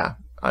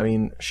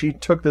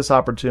took this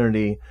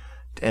opportunity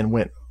and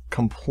went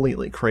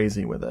completely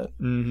crazy with it.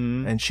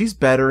 Mm-hmm. And she's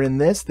better in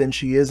this than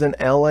she is in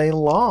L.A.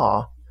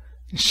 Law.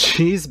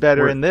 She's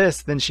better in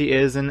this than she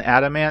is in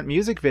Adamant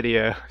music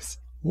videos.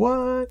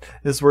 What?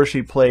 This is where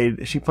she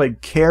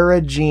played Cara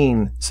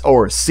Jean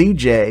or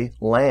CJ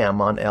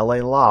Lamb on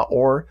L.A. Law,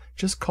 or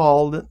just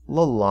called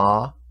La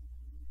La.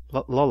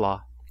 La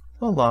La.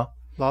 La La.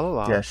 La La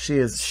La. Yeah, she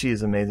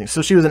is amazing.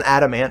 So she was in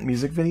Adamant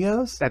music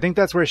videos? I think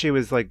that's where she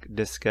was like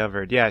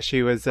discovered. Yeah,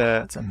 she was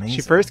that's amazing.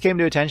 She first came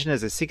to attention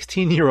as a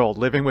 16-year-old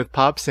living with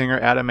pop singer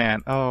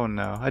Adamant. Oh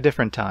no, a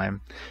different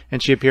time.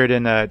 And she appeared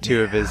in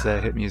 2 of his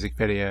hit music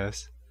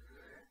videos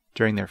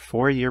during their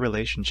 4-year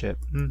relationship.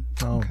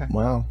 Oh, okay.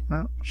 Wow.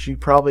 Well,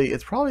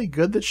 it's probably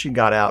good that she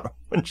got out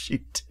when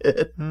she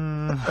did.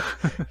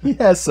 He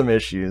has some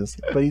issues,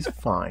 but he's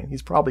fine.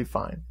 He's probably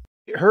fine.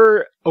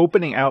 Her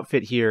opening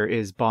outfit here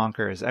is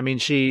bonkers. I mean,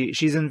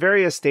 she's in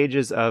various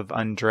stages of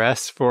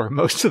undress for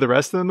most of the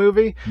rest of the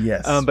movie.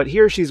 Yes. But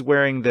here she's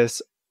wearing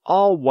this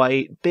all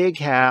white, big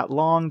hat,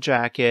 long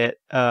jacket.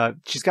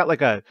 She's got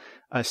like a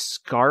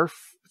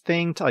scarf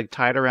thing to like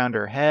tied around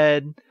her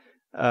head.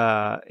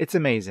 It's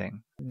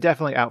amazing.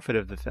 Definitely outfit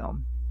of the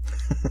film.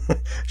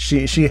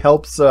 She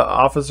helps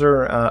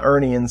Officer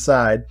Ernie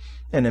inside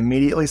and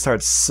immediately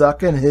starts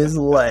sucking his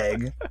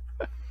leg.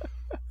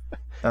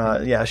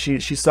 Yeah, she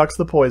sucks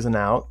the poison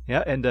out.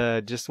 Yeah,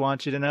 and just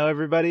want you to know,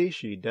 everybody,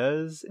 she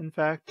does in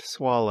fact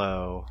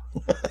swallow.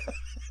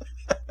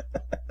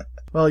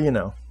 Well, you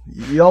know,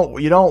 you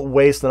don't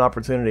waste an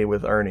opportunity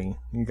with Ernie.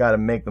 You got to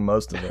make the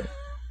most of it.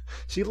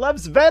 She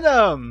loves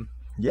venom.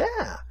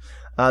 Yeah.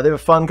 They have a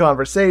fun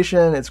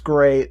conversation. It's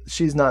great.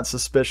 She's not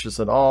suspicious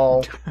at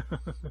all.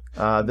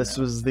 This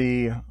was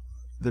the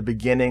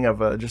beginning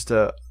of just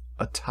a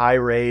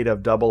tirade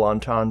of double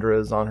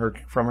entendres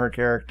from her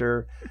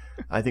character.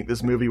 I think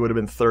this movie would have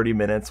been 30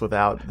 minutes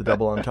without the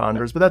double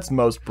entendres, but that's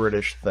most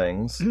British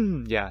things.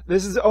 Yeah,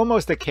 this is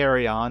almost a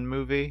Carry On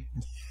movie.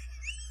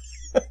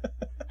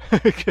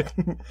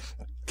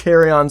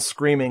 Carry On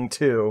Screaming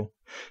too.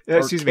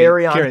 Excuse me.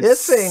 Carry On Karen,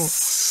 Hissing.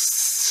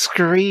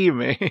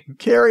 Screaming.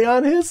 Carry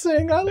On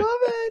Hissing. I love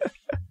it.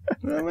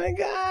 Oh my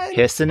God.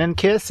 Hissing and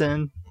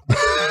kissing.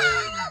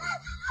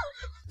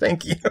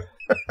 Thank you.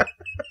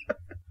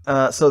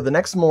 So the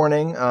next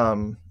morning,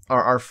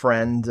 our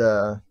friend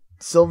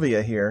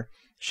Sylvia here,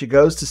 she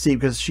goes to see,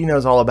 because she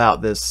knows all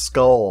about this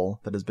skull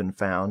that has been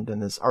found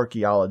in this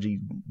archaeology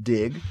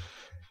dig.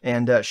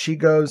 And she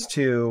goes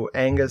to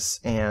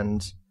Angus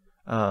and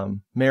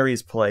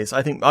Mary's place.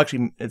 I think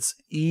actually it's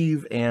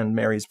Eve and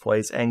Mary's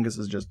place. Angus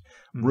is just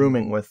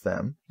rooming with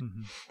them.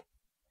 Mm-hmm.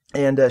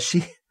 And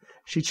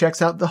she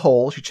checks out the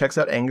hole. She checks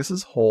out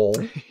Angus's hole.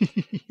 And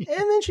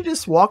then she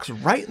just walks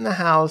right in the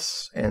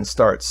house and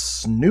starts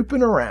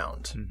snooping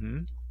around.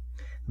 Mm-hmm.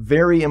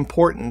 Very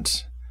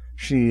important.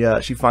 She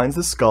finds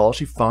the skull.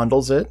 She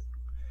fondles it.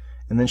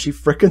 And then she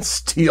frickin'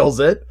 steals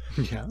it.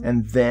 Yeah.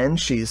 And then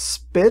she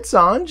spits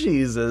on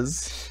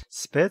Jesus.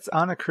 Spits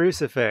on a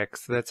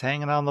crucifix that's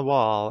hanging on the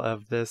wall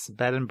of this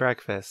bed and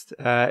breakfast.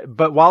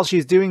 But while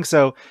she's doing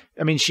so,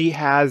 I mean, she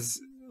has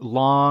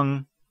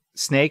long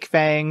snake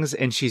fangs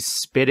and she's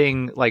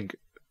spitting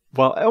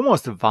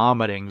almost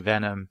vomiting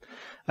venom.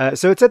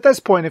 So it's at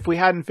this point, if we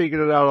hadn't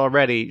figured it out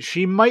already,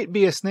 she might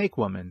be a snake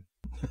woman.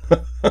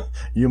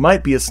 You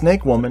might be a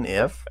snake woman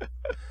if...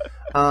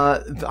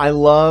 I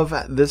love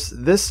this.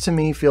 This to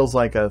me feels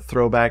like a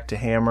throwback to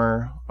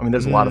Hammer. I mean,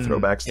 there's a lot of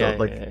throwbacks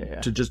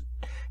to just,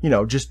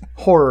 just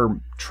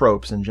horror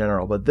tropes in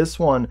general. But this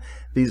one,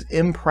 these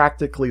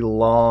impractically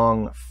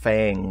long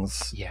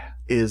fangs,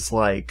 is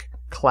like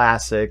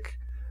classic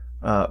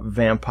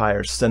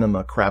vampire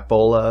cinema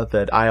crapola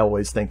that I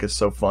always think is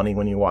so funny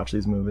when you watch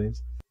these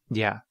movies.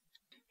 Yeah,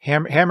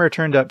 Hammer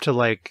turned up to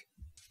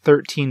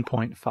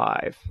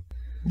 13.5.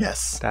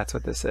 Yes, that's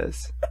what this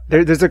is.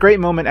 There's a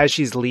great moment as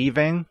she's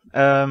leaving.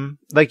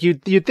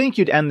 You'd think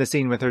you'd end the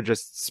scene with her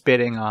just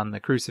spitting on the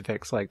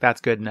crucifix,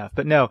 that's good enough.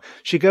 But no,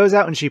 she goes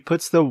out and she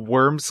puts the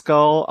worm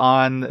skull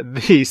on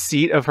the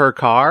seat of her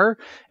car,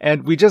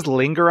 and we just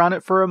linger on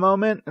it for a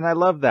moment. And I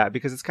love that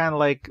because it's kind of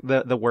like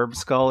the worm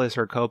skull is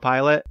her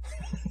co-pilot.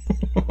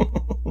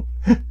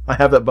 I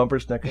have that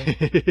bumper sticker.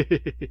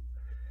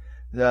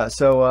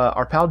 So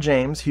our pal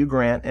James, Hugh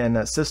Grant,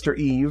 and Sister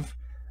Eve,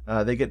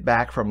 they get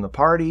back from the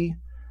party.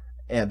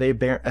 And they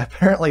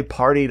apparently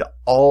partied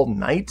all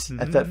night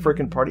at that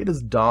freaking party. It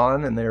is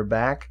dawn, and they're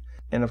back.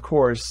 And of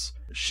course,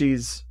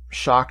 she's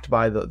shocked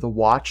by the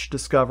watch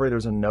discovery.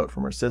 There's a note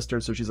from her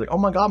sister, so she's like, "Oh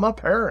my God, my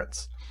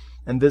parents!"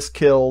 And this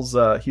kills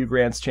Hugh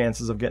Grant's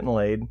chances of getting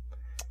laid.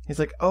 He's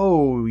like,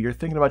 "Oh, you're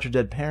thinking about your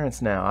dead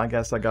parents now. I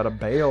guess I got to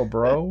bail,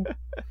 bro."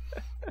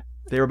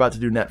 They were about to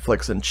do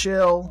Netflix and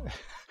chill.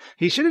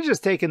 He should have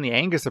just taken the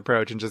Angus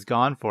approach and just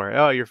gone for it.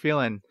 Oh, you're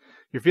feeling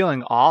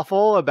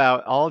awful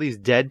about all these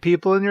dead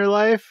people in your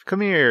life?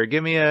 Come here,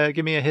 give me a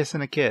hiss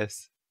and a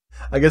kiss.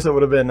 I guess it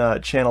would have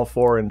been Channel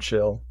 4 and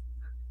chill.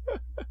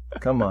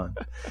 Come on.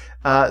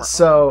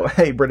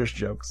 Hey, British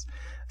jokes.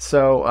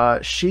 So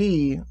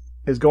she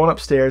is going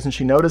upstairs and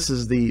she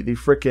notices the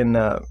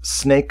frickin'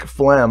 snake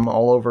phlegm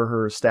all over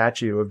her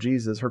statue of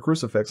Jesus, her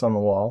crucifix on the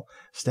wall.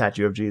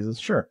 Statue of Jesus,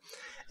 sure.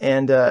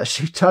 And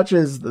she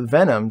touches the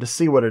venom to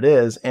see what it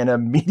is and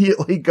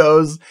immediately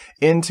goes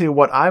into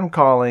what I'm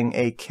calling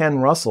a Ken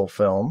Russell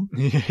film.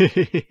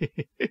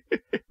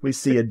 We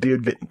see a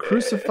dude getting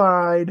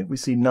crucified. We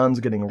see nuns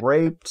getting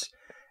raped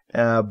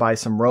by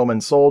some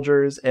Roman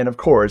soldiers. And of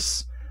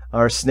course,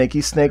 our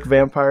snaky snake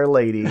vampire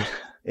lady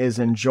is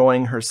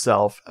enjoying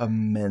herself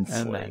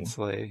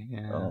immensely.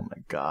 Yeah. Oh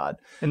my God.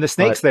 And the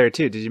snake's there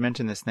too. Did you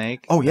mention the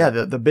snake? Oh yeah,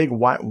 the big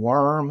white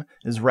worm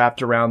is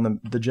wrapped around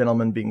the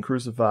gentleman being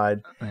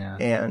crucified. Yeah.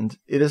 And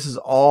this is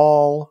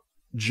all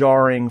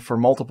jarring for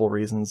multiple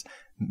reasons.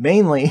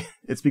 Mainly,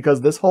 it's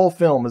because this whole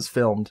film is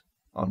filmed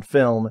on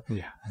film.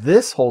 Yeah.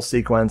 This whole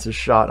sequence is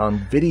shot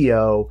on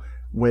video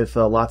with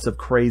lots of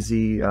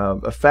crazy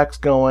effects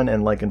going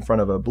and in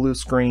front of a blue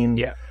screen.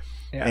 Yeah.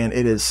 Yeah. And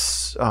it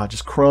is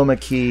just chroma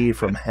key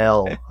from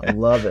hell. I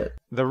love it.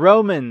 The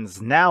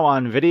Romans, now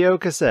on video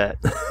cassette.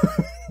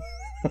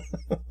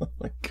 Oh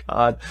my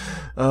God.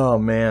 Oh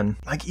man.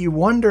 You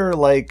wonder,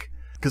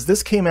 because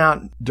this came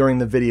out during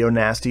the video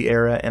nasty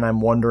era, and I'm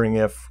wondering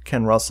if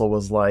Ken Russell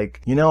was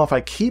if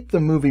I keep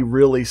the movie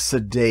really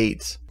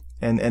sedate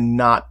and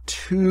not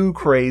too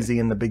crazy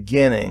in the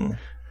beginning,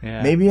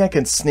 maybe I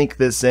can sneak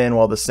this in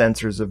while the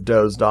censors have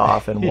dozed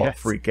off and won't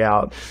freak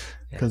out.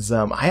 Because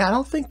I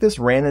don't think this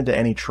ran into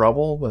any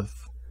trouble with...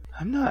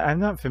 I'm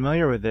not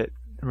familiar with it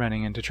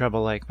running into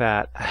trouble like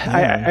that.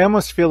 I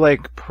almost feel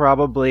like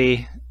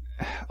probably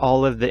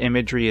all of the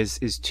imagery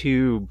is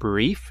too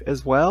brief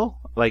as well.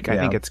 Like, I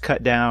Yeah. think it's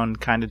cut down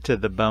kind of to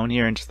the bone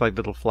here, and just like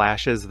little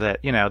flashes that,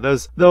 you know,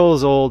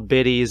 those old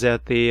biddies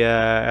at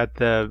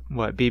the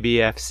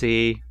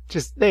BBFC,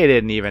 just they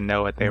didn't even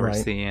know what they were Right.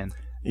 seeing.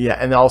 Yeah,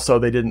 and also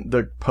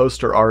the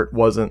poster art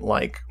wasn't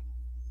like,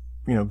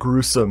 you know,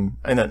 gruesome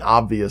in an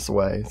obvious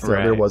way. So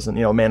Right. there wasn't,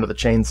 you know, a man with a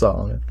chainsaw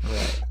on it.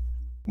 Right.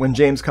 When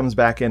James comes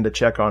back in to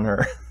check on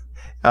her,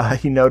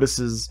 he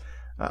notices,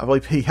 well,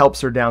 he helps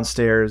her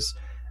downstairs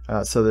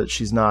so that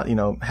she's not, you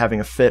know,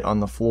 having a fit on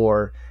the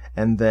floor.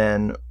 And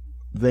then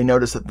they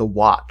notice that the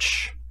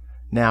watch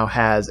now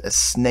has a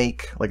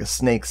snake, like a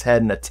snake's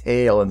head and a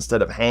tail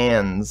instead of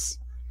hands.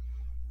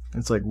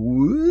 It's like,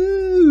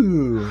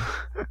 woo!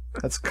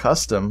 That's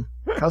custom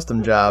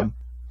job.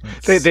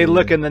 They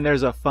look, and then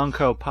there's a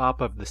Funko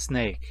Pop of the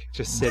snake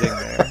just sitting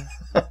there.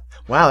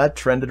 Wow, that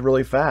trended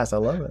really fast. I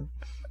love it.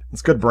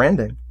 It's good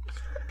branding.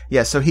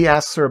 Yeah, so he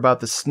asks her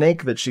about the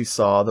snake that she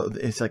saw.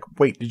 It's like,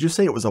 wait, did you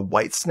say it was a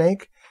white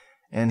snake?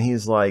 And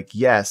he's like,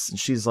 yes. And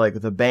she's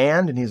like, the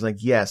band? And he's like,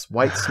 yes,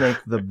 White Snake,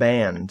 the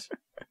band.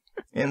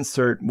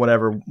 Insert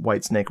whatever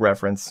White Snake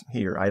reference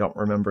here. I don't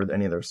remember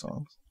any of their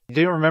songs.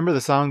 Do you remember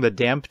the song The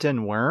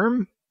Dampton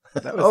Worm?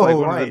 That was Oh, like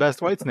one of right. the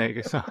best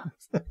Whitesnake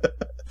songs.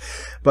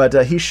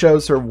 But he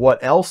shows her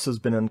what else has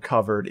been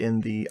uncovered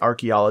in the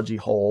archaeology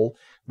hole,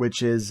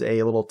 which is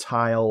a little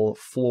tile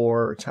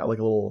floor, like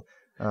a little,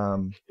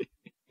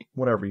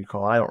 whatever you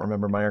call it. I don't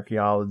remember my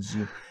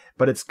archaeology.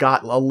 But it's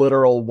got a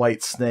literal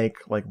white snake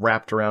like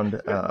wrapped around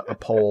a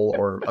pole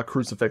or a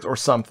crucifix or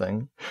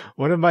something.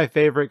 One of my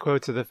favorite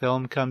quotes of the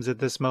film comes at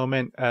this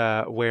moment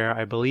where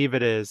I believe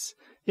it's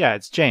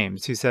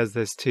James who says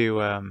this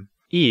to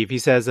Eve. He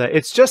says,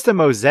 it's just a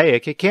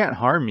mosaic. It can't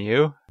harm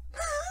you.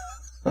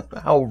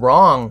 How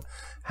wrong.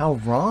 How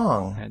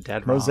wrong.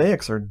 Dead wrong.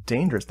 Mosaics are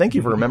dangerous. Thank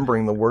you for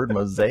remembering the word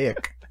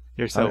mosaic.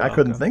 You're so I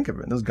couldn't welcome. think of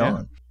it. It was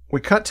gone. Yeah.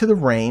 We cut to the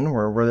rain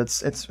where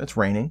it's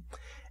raining.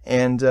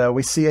 And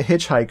we see a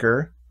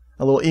hitchhiker,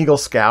 a little Eagle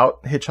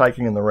Scout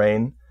hitchhiking in the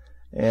rain.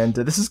 And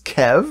this is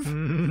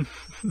Kev.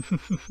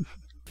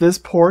 This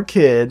poor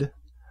kid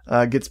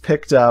gets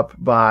picked up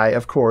by,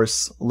 of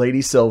course,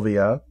 Lady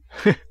Sylvia.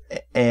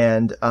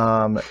 And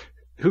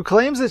who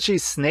claims that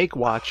she's snake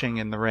watching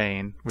in the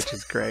rain, which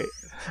is great.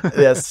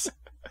 Yes.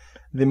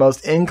 The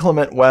most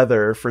inclement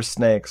weather for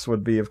snakes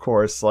would be, of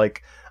course,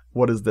 like,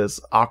 what is this,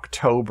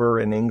 October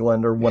in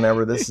England or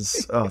whenever this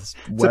is? It's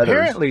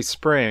apparently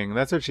spring.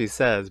 That's what she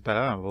says, but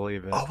I don't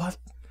believe it. Oh, well,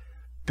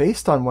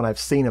 based on what I've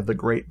seen of the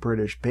Great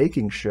British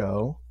Baking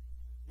Show,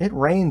 it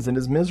rains and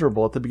is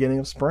miserable at the beginning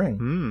of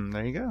spring.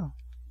 There you go.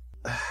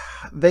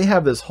 They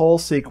have this whole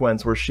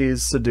sequence where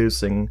she's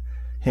seducing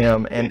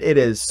him, and it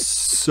is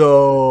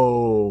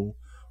so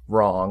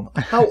wrong.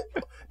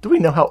 Do we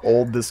know how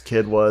old this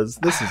kid was?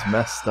 This is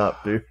messed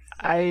up, dude.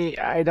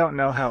 I don't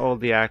know how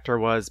old the actor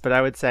was, but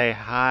I would say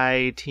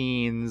high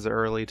teens,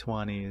 early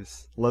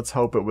 20s. Let's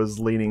hope it was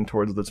leaning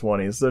towards the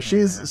 20s. So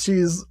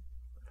she's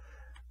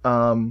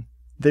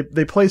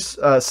they place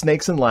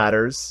snakes and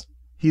ladders.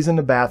 He's in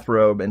a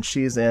bathrobe and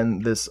she's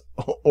in this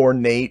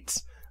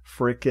ornate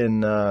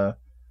freaking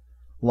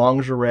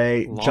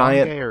lingerie,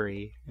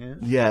 giant, yeah.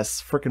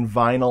 Yes, freaking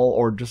vinyl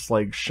or just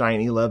like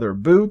shiny leather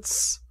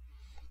boots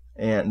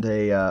and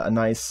a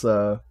nice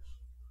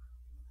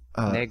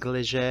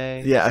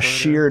negligee. Yeah, a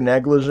sheer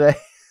negligee.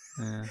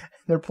 Yeah.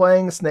 They're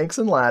playing Snakes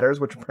and Ladders,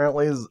 which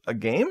apparently is a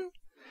game?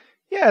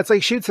 Yeah, it's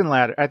like Shoots and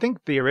Ladders. I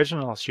think the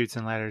original Shoots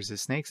and Ladders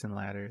is Snakes and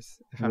Ladders,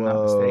 if I'm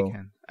not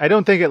mistaken. I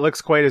don't think it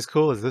looks quite as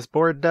cool as this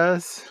board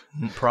does.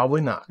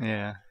 Probably not.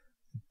 Yeah.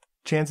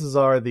 Chances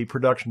are the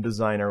production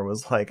designer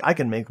was like, I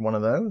can make one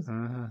of those.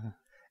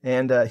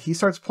 And he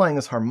starts playing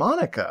his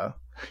harmonica.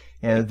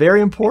 And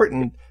very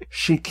important,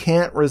 she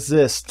can't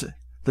resist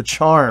the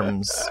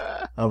charms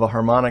of a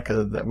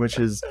harmonica, which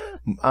is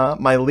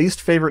my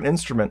least favorite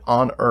instrument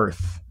on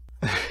earth.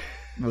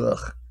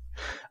 Ugh.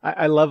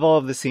 I love all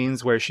of the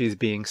scenes where she's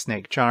being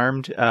snake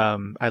charmed.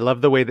 I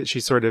love the way that she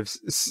sort of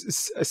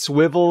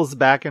swivels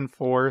back and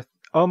forth,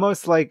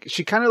 almost like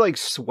she kind of like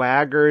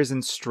swaggers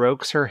and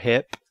strokes her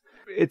hip.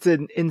 It's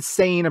an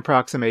insane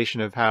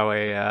approximation of how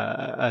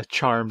a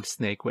charmed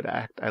snake would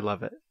act. I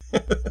love it.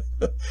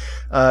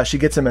 She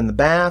gets him in the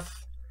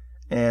bath,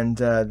 and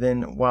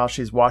then while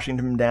she's washing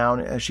him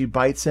down, she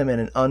bites him in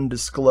an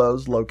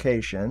undisclosed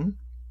location.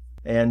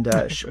 And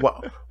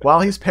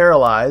while he's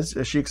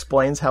paralyzed, she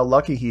explains how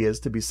lucky he is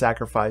to be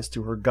sacrificed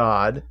to her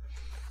god,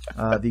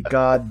 the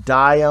god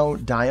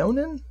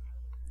Dionin?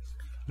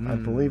 I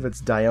believe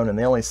it's Dionin.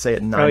 They only say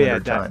it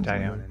 900 times.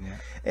 Dionin, yeah.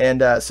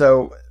 And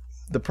so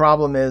the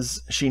problem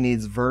is she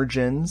needs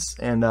virgins,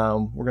 and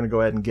we're going to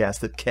go ahead and guess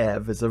that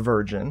Kev is a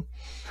virgin.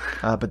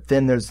 But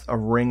then there's a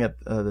ring at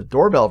the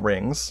doorbell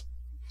rings,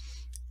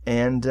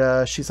 and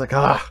she's like,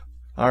 all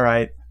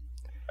right,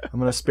 I'm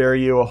going to spare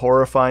you a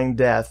horrifying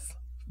death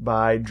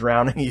by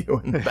drowning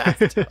you in the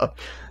bathtub.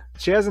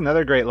 She has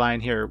another great line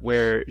here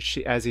where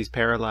she, as he's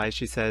paralyzed,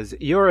 she says,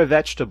 "You're a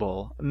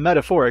vegetable,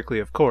 metaphorically,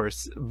 of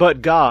course,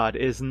 but God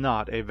is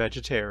not a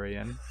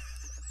vegetarian."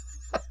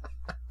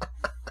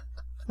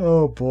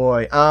 Oh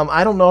boy.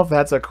 I don't know if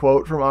that's a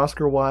quote from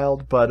Oscar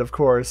Wilde, but of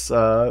course,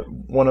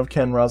 one of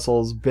Ken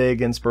Russell's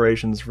big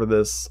inspirations for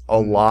this, a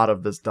lot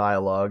of this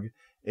dialogue,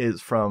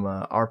 is from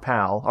our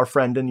pal, our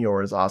friend and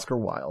yours, Oscar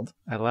Wilde.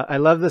 I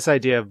love this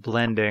idea of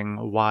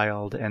blending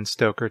Wilde and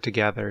Stoker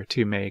together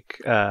to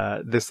make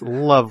this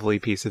lovely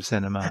piece of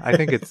cinema. I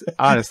think it's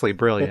honestly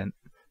brilliant.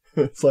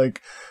 It's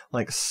like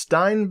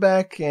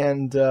Steinbeck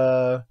and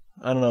I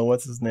don't know,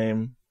 what's his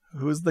name?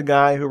 Who's the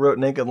guy who wrote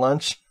Naked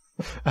Lunch?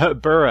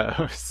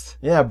 Burroughs.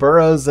 Yeah,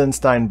 Burroughs and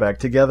Steinbeck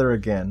together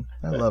again.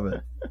 I love it.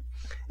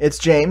 It's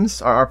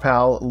James, our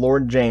pal,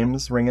 Lord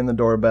James, ringing the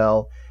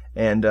doorbell,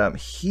 and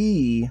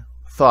he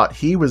thought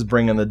he was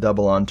bringing the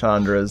double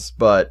entendres,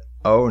 but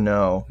oh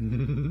no.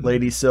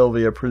 Lady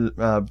Sylvia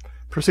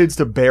proceeds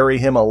to bury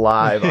him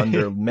alive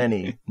under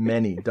many,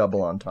 many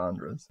double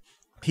entendres.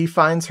 He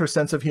finds her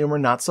sense of humor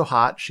not so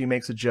hot. She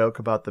makes a joke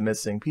about the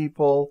missing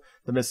people,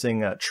 the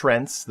missing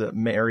Trents, the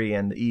Mary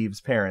and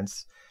Eve's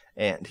parents,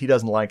 and he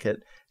doesn't like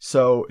it.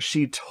 So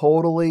she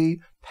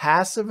totally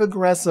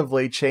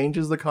passive-aggressively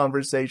changes the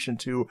conversation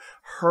to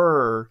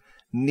her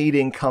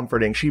needing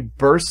comforting. She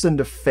bursts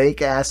into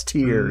fake-ass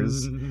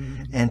tears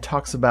and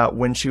talks about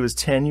when she was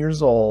 10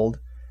 years old,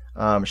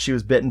 she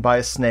was bitten by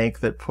a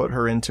snake that put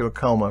her into a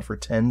coma for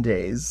 10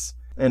 days.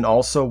 And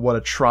also what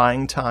a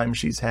trying time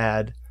she's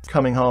had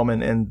coming home,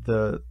 and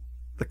the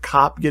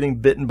cop getting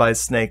bitten by a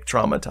snake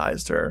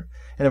traumatized her.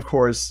 And of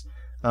course,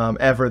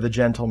 Ever the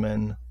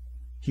gentleman,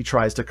 he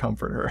tries to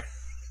comfort her.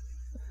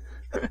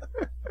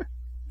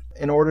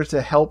 In order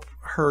to help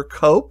her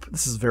cope,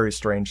 this is a very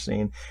strange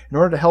scene, in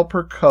order to help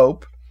her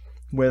cope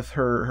with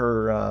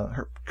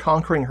her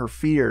conquering her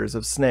fears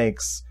of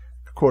snakes,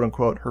 quote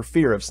unquote, her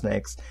fear of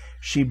snakes,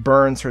 she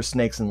burns her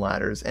snakes and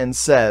ladders and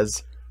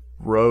says,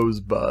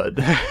 "Rosebud."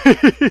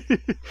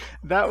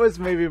 That was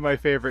maybe my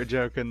favorite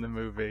joke in the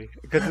movie,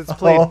 because it's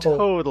played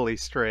totally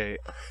straight.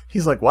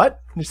 He's like,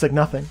 "What?" And she's like,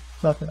 "Nothing.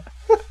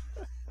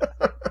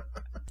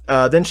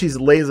 Then she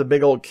lays a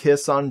big old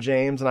kiss on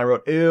James, and I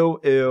wrote, "Ew,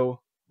 ew,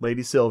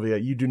 Lady Sylvia,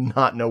 you do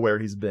not know where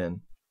he's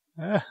been.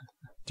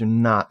 Do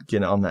not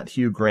get on that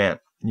Hugh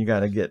Grant. You got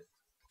to get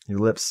your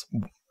lips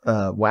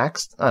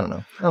waxed. I don't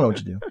know what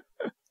you do."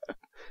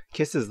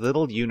 Kiss his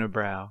little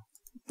unibrow.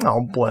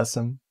 Oh, bless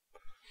him.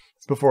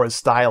 Before his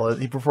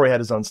stylist, before he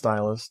had his own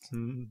stylist.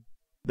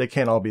 They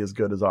can't all be as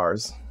good as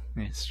ours.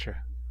 It's true.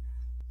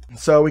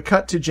 So we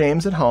cut to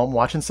James at home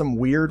watching some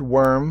weird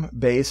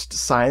worm-based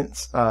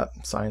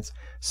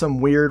some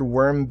weird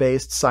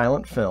worm-based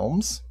silent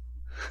films.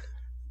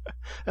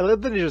 I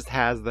love that he just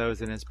has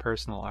those in his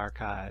personal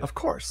archive. Of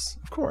course.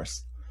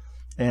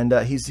 And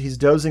he's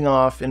dozing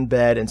off in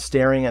bed and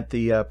staring at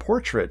the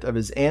portrait of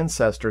his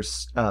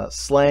ancestors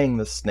slaying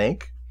the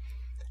snake.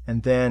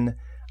 And then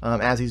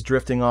as he's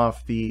drifting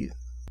off, the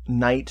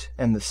knight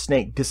and the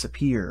snake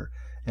disappear,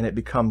 and it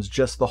becomes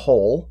just the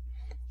hole.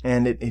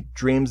 And it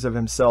dreams of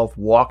himself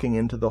walking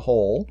into the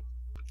hole.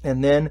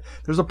 And then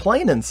there's a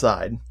plane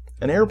inside,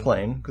 an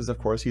airplane, because of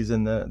course he's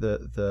in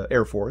the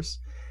Air Force.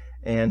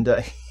 And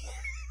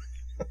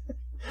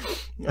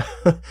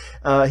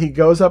he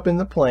goes up in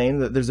the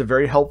plane. There's a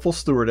very helpful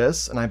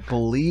stewardess, and I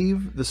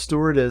believe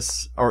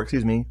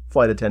the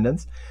flight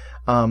attendants,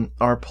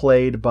 are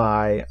played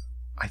by,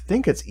 I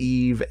think it's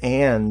Eve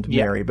and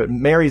Mary, but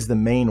Mary's the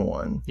main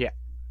one. Yeah.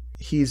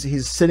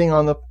 He's sitting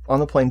on the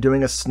plane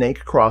doing a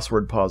snake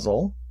crossword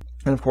puzzle.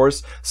 And of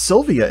course,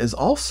 Sylvia is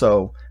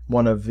also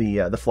one of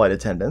the flight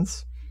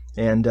attendants,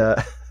 and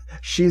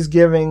she's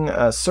giving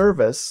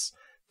service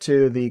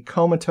to the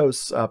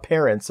comatose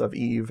parents of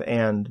Eve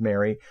and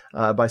Mary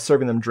by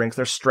serving them drinks.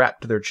 They're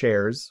strapped to their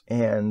chairs,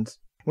 and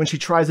when she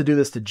tries to do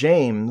this to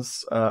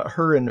James,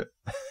 her and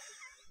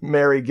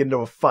Mary get into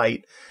a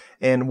fight.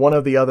 And one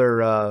of the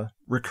other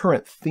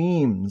recurrent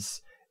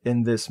themes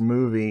in this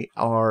movie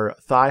are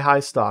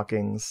thigh-high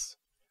stockings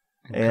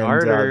and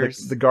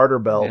the garter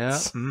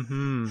belts.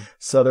 Yeah.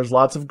 So there's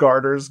lots of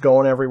garters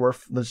going everywhere.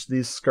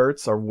 These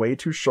skirts are way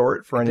too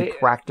short for any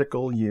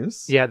practical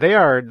use. Yeah, they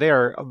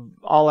are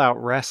all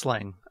out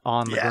wrestling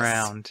on the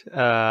ground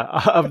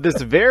of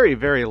this very,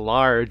 very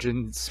large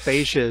and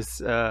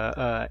spacious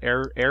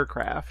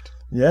aircraft.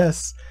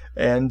 Yes.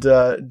 And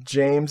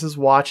James is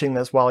watching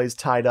this while he's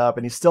tied up,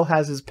 and he still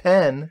has his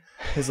pen,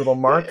 his little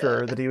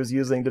marker that he was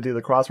using to do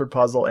the crossword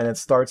puzzle, and it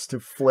starts to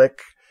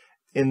flick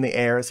in the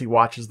air as he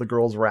watches the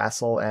girls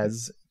wrestle,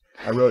 as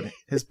I wrote,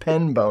 his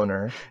pen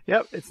boner.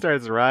 Yep, it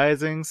starts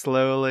rising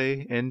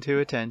slowly into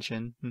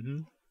attention.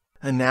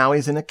 And now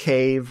he's in a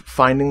cave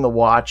finding the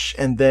watch,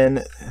 and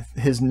then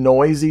his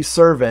noisy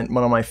servant,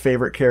 one of my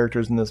favorite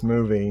characters in this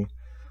movie,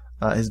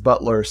 his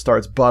butler,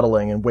 starts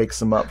buttling and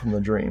wakes him up from the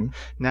dream.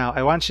 Now,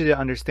 I want you to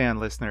understand,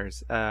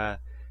 listeners,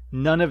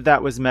 none of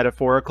that was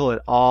metaphorical.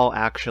 It all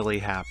actually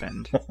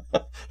happened.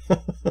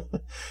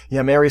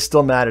 Yeah, Mary's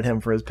still mad at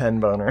him for his pen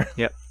boner.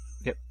 Yep.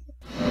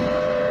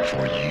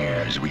 For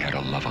years, years, we had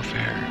a love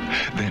affair.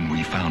 Then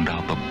we found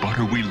out the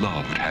butter we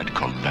loved had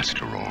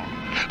cholesterol.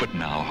 But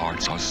now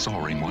hearts are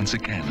soaring once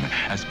again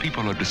as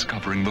people are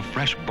discovering the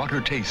fresh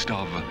butter taste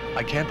of...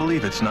 I can't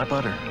believe it's not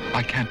butter.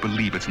 I can't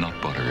believe it's not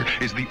butter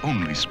is the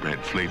only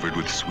spread flavored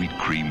with sweet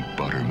cream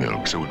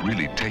buttermilk, so it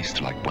really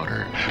tastes like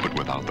butter, but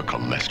without the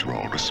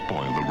cholesterol to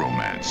spoil the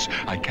romance.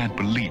 I can't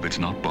believe it's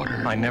not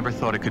butter. I never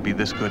thought it could be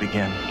this good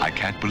again. I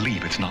can't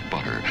believe it's not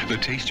butter. The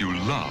taste you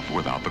love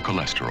without the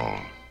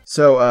cholesterol.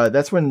 So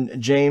that's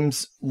when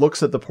James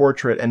looks at the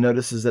portrait and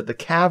notices that the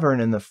cavern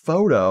in the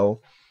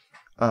photo,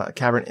 let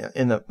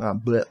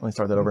me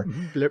start that over.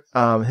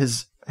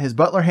 His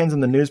butler hands him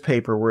the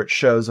newspaper where it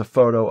shows a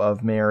photo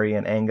of Mary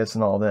and Angus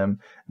and all of them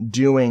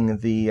doing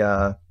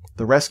the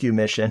rescue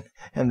mission,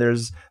 and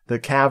there's the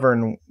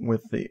cavern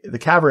with the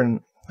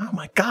cavern. Oh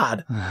my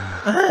God!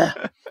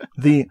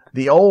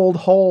 the old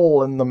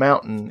hole in the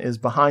mountain is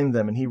behind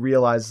them, and he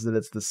realizes that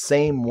it's the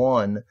same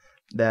one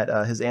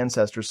that his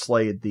ancestors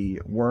slayed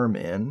the worm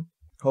in.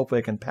 Hopefully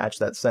I can patch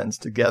that sentence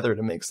together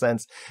to make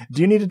sense.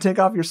 Do you need to take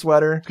off your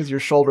sweater? Because your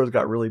shoulders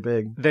got really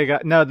big.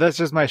 No, that's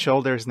just my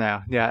shoulders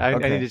now. Yeah, I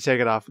need to take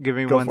it off. Give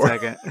me 1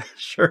 second.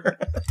 Sure.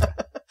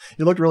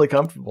 You looked really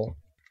comfortable.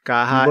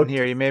 Got hot in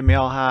here. You made me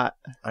all hot.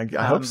 I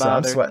hope so.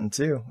 I'm sweating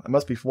too. It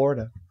must be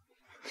Florida.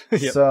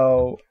 Yep.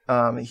 So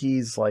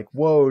he's like,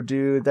 whoa,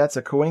 dude, that's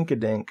a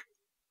coinkadink.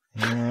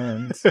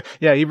 And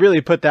yeah, he really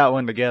put that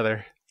one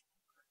together.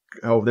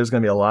 Oh, there's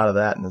going to be a lot of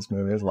that in this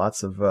movie. There's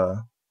lots of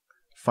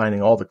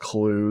finding all the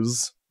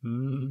clues.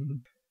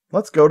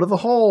 Let's go to the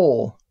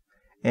hole.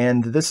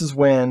 And this is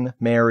when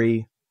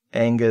Mary,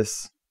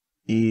 Angus,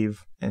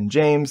 Eve, and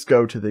James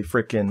go to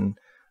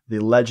the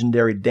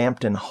legendary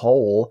Dampton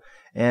hole.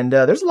 And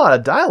there's a lot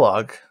of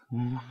dialogue.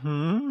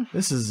 Mm-hmm.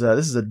 This is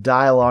a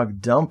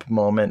dialogue dump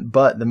moment,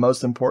 but the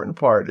most important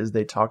part is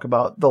they talk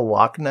about the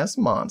Loch Ness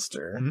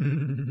Monster.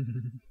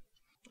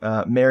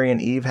 Mary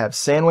and Eve have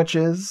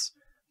sandwiches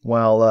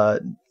while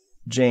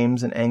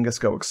James and Angus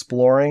go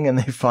exploring, and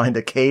they find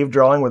a cave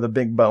drawing with a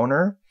big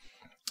boner,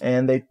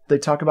 and they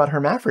talk about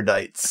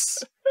hermaphrodites,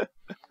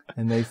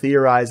 and they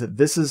theorize that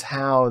this is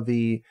how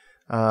the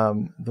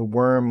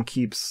worm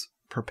keeps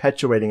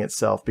perpetuating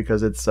itself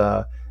because it's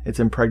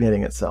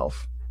impregnating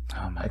itself.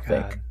 Oh my God.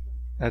 Think.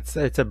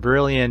 It's a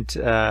brilliant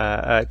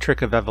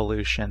trick of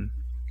evolution.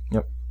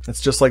 Yep.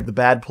 It's just like The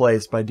Bad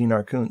Place by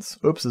Dinar Kuntz.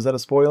 Oops, is that a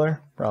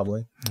spoiler?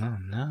 Probably. Oh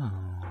no.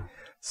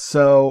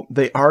 So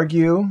they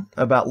argue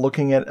about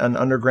looking at an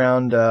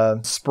underground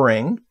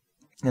spring,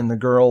 and the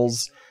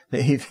girls,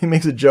 he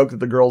makes a joke that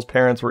the girls'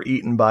 parents were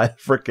eaten by a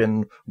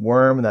frickin'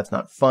 worm, and that's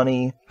not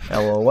funny.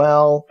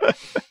 LOL.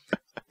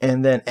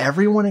 And then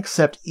everyone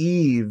except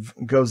Eve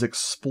goes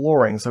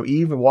exploring. So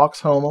Eve walks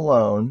home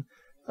alone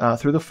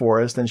through the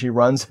forest, and she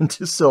runs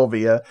into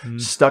Sylvia,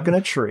 stuck in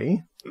a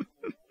tree.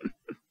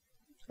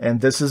 And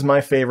this is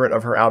my favorite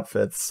of her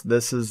outfits.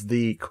 This is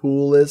the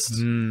coolest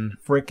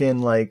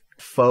freaking like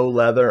faux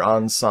leather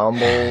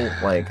ensemble.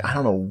 Like, I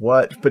don't know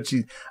what, but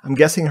I'm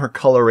guessing her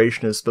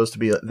coloration is supposed to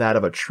be that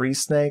of a tree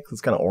snake. It's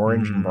kind of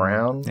orange and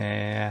brown.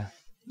 Yeah.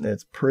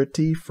 It's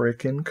pretty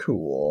freaking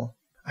cool.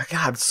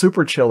 God,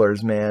 super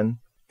chillers, man.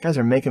 You guys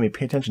are making me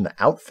pay attention to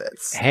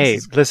outfits. Hey,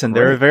 listen,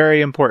 they're a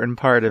very important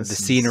part of the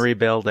scenery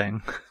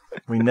building.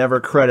 We never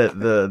credit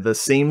the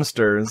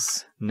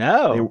seamsters.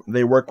 No.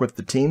 They work with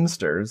the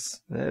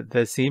teamsters. The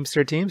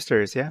seamster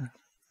teamsters, yeah.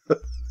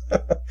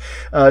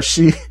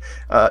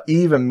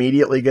 Eve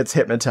immediately gets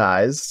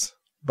hypnotized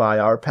by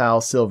our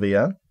pal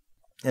Sylvia.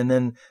 And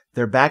then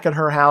they're back at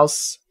her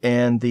house,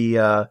 and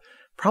the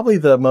probably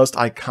the most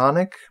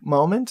iconic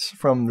moment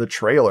from the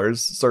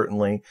trailers,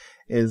 certainly,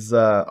 is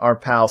our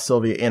pal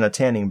Sylvia in a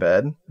tanning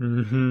bed.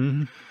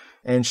 Mm-hmm.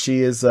 And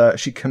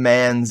she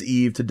commands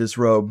Eve to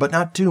disrobe, but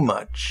not too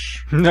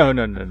much. No.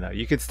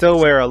 You could still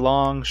wear a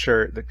long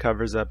shirt that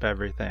covers up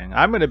everything.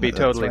 I'm going to be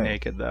totally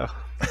naked, though.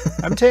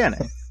 I'm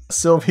tanning.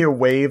 Sylvia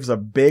waves a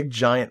big,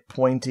 giant,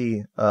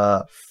 pointy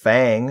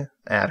fang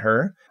at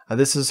her.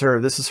 This is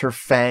her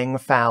fang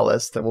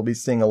phallus that we'll be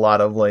seeing a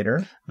lot of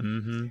later.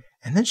 Mm-hmm.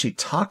 And then she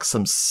talks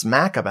some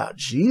smack about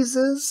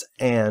Jesus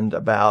and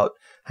about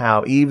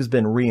how Eve's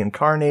been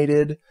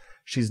reincarnated.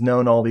 She's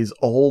known all these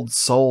old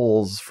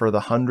souls for the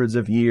hundreds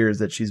of years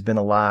that she's been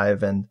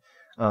alive, and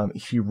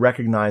she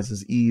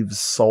recognizes Eve's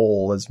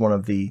soul as one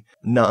of the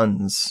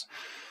nuns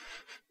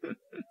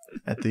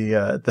at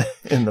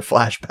in the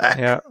flashback.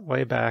 Yeah,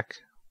 way back.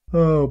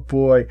 Oh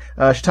boy!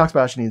 She talks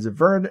about how she needs a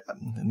virgin.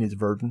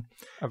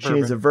 She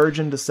needs a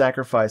virgin to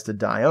sacrifice to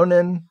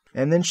Dionin,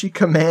 and then she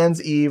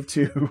commands Eve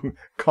to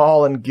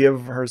call and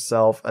give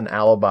herself an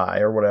alibi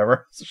or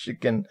whatever, so she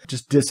can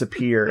just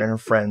disappear and her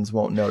friends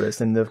won't notice.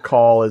 And the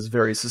call is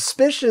very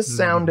suspicious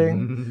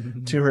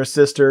sounding to her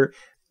sister,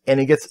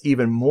 and it gets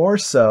even more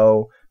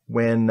so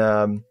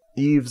when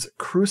Eve's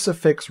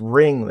crucifix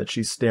ring that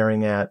she's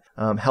staring at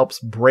helps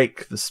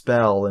break the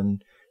spell,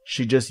 and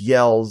she just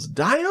yells,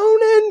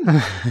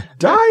 "Dionin!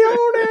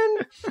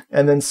 Dionin!"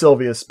 And then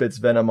Sylvia spits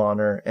venom on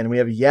her, and we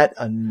have yet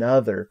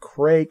another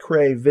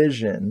cray-cray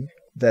vision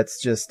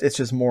it's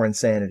just more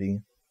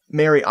insanity.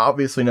 Mary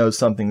obviously knows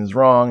something is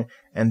wrong,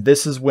 And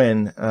this is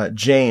when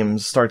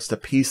James starts to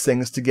piece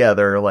things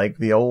together, like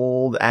the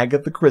old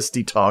Agatha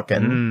Christie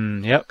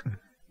talking. Yep.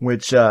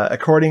 Which,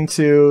 according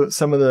to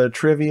some of the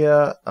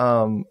trivia,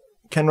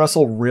 Ken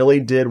Russell really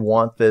did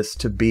want this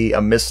to be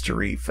a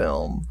mystery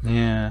film.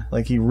 Yeah.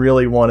 Like, he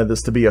really wanted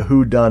this to be a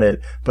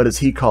whodunit, but as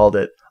he called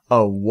it,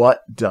 a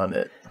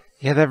what-done-it.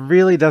 Yeah, that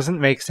really doesn't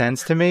make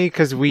sense to me,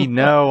 because we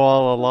know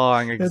all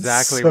along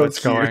exactly what's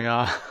going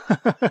on.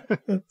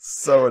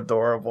 It's so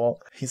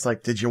adorable. He's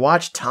like, did you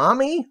watch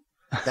Tommy?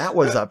 That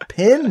was a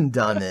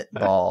pin-done-it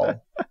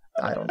ball.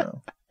 I don't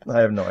know.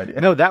 I have no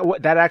idea. No,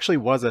 that actually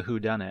was a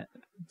whodunit.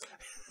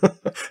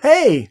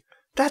 Hey,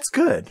 that's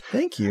good.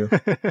 Thank you.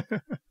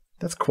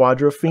 That's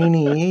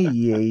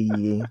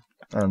quadrophenia.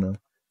 I don't know.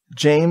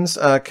 James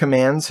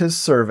commands his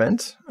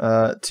servant,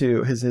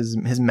 to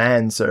his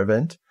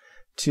manservant,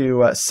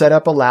 to set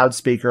up a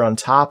loudspeaker on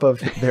top of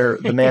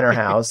the manor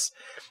house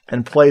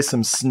and play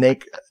some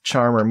Snake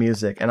Charmer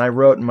music. And I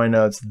wrote in my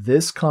notes,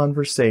 this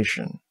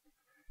conversation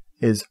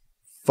is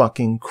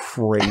fucking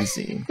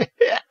crazy.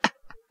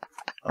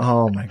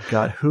 Oh my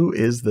God, who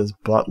is this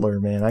butler,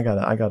 man? I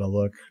gotta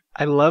look.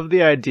 I love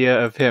the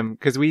idea of him,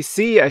 because we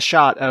see a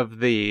shot of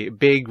the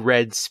big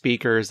red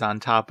speakers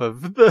on top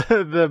of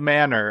the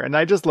manor, and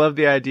I just love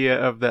the idea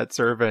of that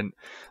servant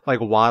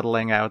like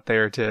waddling out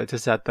there to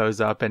set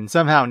those up and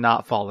somehow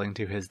not falling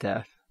to his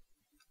death.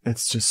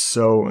 It's just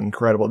so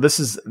incredible.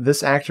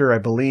 This actor, I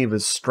believe,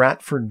 is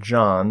Stratford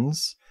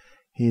Johns.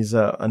 He's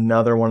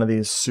another one of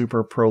these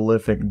super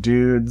prolific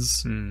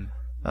dudes.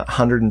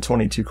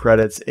 122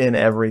 credits in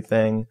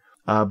everything.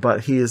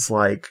 But he is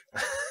like,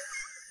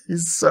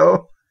 he's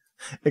so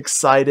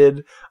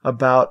excited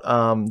about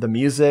the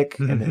music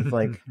and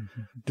like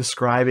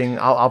describing.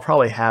 I'll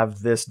probably have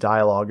this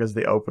dialogue as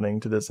the opening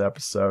to this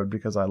episode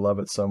because I love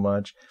it so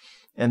much.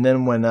 And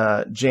then when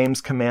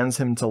James commands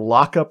him to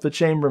lock up the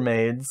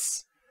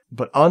chambermaids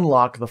but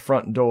unlock the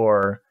front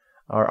door,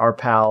 our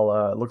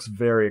pal looks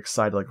very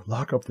excited, like,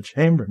 lock up the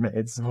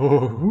chambermaids.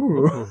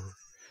 Ooh.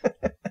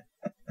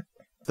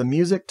 The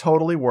music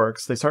totally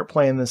works. They start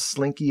playing this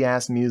slinky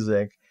ass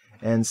music,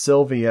 and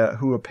Sylvia,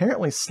 who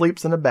apparently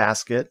sleeps in a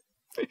basket,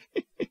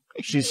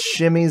 she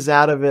shimmies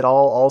out of it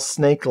all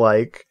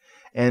snake-like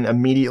and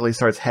immediately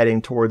starts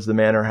heading towards the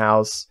manor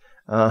house.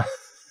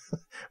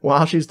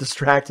 While she's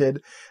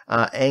distracted,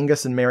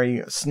 Angus and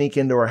Mary sneak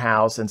into her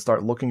house and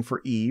start looking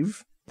for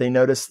Eve. They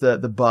notice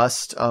the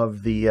bust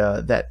of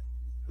that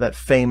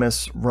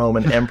famous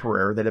Roman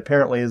emperor that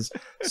apparently is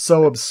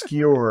so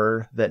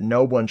obscure that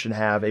no one should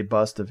have a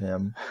bust of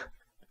him.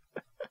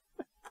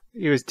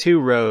 He was too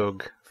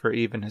rogue for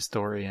even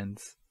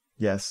historians.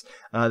 Yes.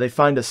 They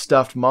find a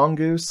stuffed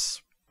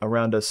mongoose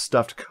around a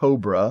stuffed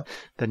cobra.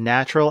 The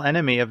natural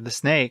enemy of the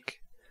snake.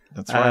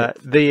 That's right.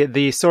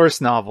 The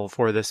source novel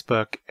for this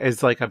book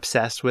is like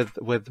obsessed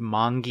with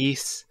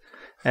mongoose,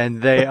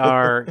 and they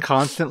are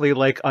constantly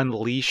like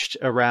unleashed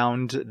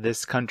around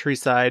this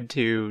countryside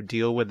to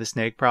deal with the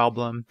snake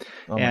problem.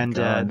 Oh and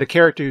the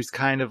character who's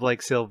kind of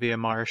like Sylvia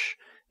Marsh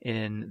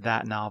in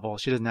that novel,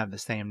 she doesn't have the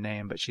same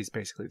name, but she's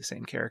basically the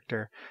same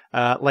character.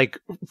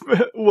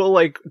 Will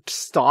like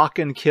stalk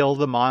and kill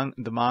the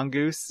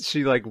mongoose.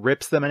 She like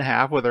rips them in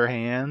half with her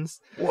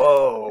hands.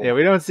 Whoa! Yeah,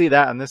 we don't see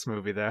that in this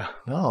movie though.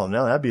 Oh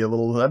no, that'd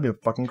be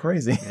fucking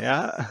crazy.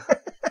 Yeah.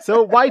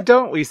 So why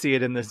don't we see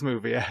it in this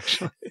movie?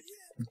 Actually,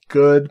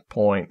 good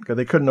point. Because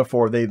they couldn't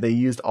afford. They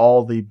used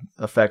all the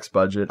effects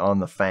budget on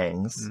the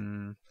fangs.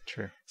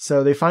 True.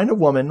 So they find a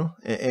woman,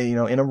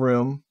 in a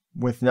room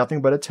with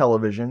nothing but a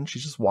television.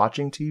 She's just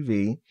watching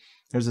TV.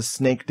 There's a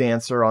snake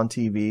dancer on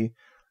TV,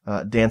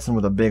 dancing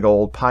with a big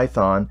old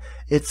python.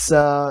 It's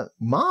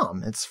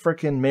mom. It's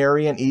frickin'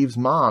 Mary and Eve's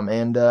mom,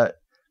 and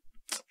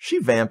she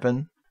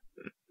vamping.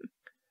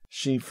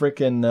 She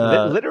frickin'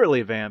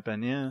 literally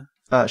vamping, yeah.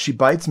 She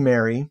bites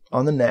Mary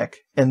on the neck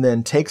and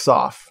then takes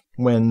off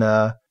when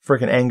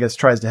frickin' Angus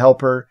tries to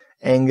help her.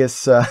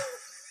 Angus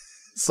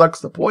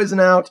sucks the poison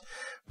out,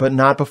 but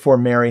not before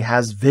Mary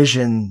has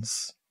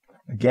visions.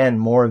 Again,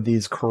 more of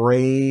these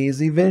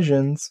crazy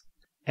visions.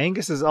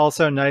 Angus is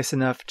also nice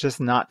enough just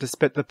not to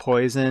spit the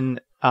poison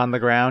on the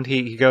ground.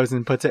 He goes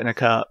and puts it in a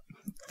cup.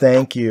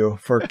 Thank you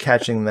for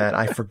catching that.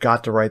 I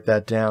forgot to write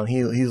that down.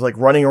 He's like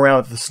running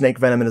around with the snake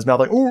venom in his mouth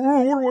like,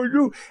 oh, what do I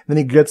do? And then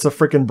he gets a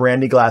freaking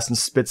brandy glass and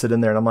spits it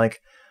in there. And I'm like,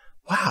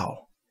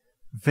 wow,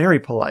 very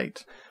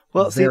polite.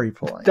 Well, very see,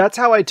 polite. That's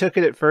how I took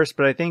it at first,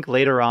 but I think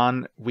later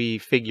on we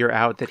figure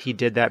out that he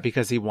did that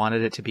because he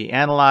wanted it to be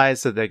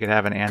analyzed so they could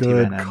have an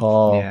anti-venom. Good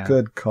call. Yeah.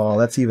 Good call.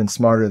 That's even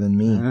smarter than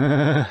me.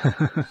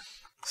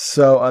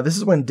 So this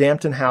is when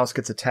Dampton House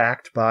gets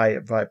attacked by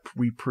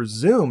we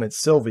presume it's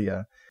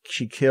Sylvia.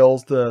 She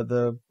kills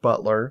the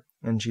butler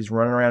and she's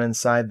running around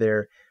inside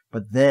there.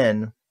 But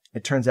then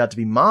it turns out to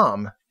be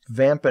Mom.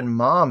 Vampin'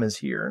 Mom is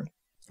here.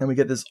 And we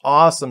get this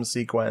awesome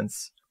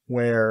sequence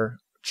where,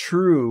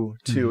 true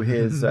to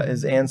his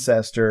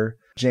ancestor,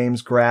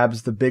 James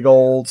grabs the big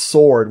old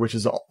sword, which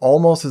is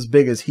almost as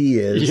big as he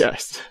is.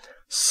 Yes.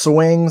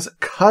 Swings,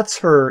 cuts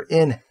her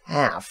in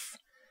half,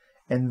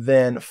 and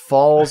then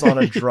falls on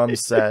a drum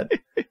set,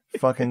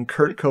 fucking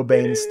Kurt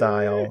Cobain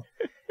style,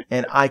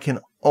 and I can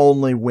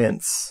only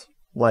wince.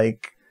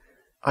 Like,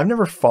 I've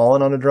never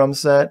fallen on a drum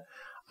set.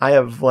 I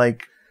have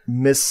like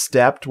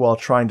misstepped while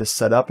trying to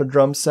set up a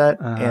drum set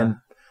and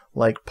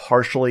like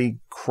partially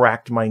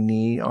cracked my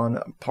knee on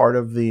part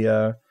of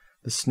the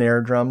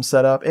snare drum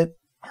setup. It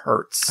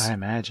hurts. I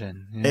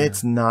imagine. Yeah.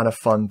 It's not a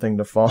fun thing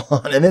to fall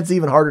on, and it's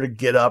even harder to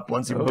get up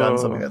once you've done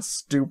something that's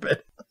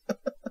stupid.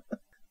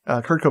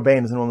 Kurt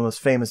Cobain is in one of the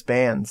most famous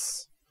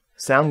bands,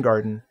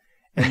 Soundgarden,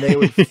 and they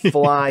would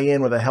fly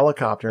in with a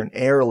helicopter and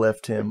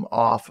airlift him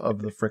off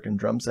of the frickin'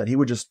 drum set. He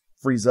would just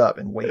freeze up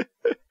and wait.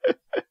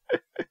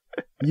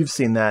 You've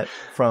seen that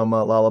from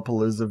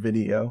Lollapalooza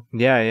video.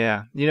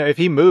 Yeah. You know, if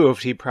he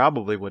moved, he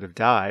probably would have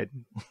died.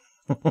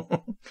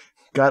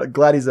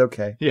 Glad he's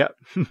okay. Yep.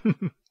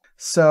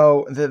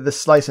 So the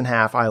slice in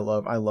half, I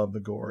love the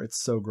gore.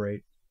 It's so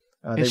great.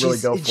 They really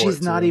go for it.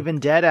 She's not even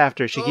dead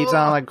after. She keeps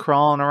on like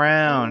crawling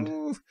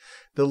around.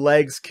 The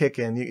legs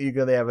kicking. You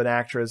go. They have an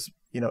actress.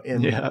 You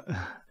know,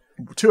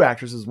 two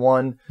actresses.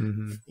 One,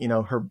 you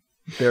know, her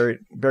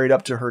buried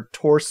up to her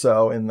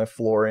torso in the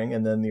flooring,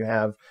 and then you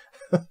have,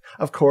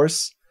 of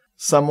course,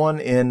 someone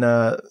in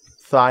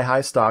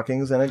thigh-high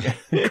stockings and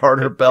a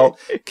garter belt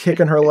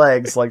kicking her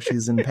legs like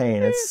she's in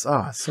pain. It's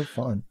so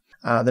fun.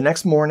 The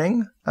next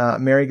morning,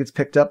 Mary gets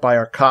picked up by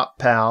our cop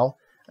pal,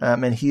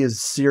 and he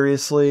is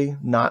seriously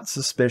not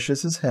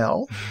suspicious as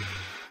hell.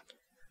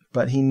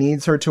 But he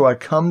needs her to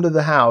come to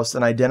the house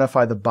and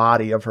identify the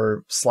body of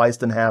her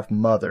sliced in half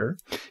mother.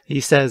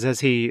 He says as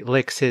he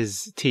licks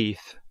his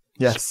teeth.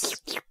 Yes.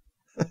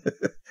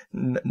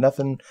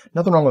 Nothing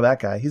wrong with that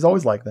guy. He's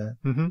always like that.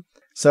 Mm-hmm.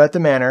 So at the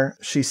manor,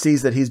 she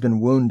sees that he's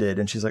been wounded,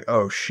 and she's like,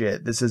 oh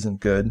shit, this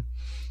isn't good.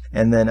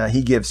 And then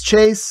he gives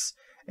chase,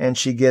 and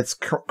she gets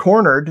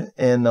cornered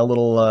in a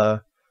little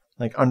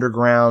like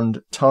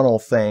underground tunnel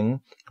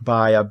thing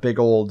by a big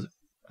old,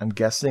 I'm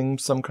guessing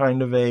some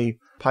kind of a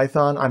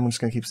python. I'm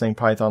just going to keep saying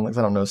python because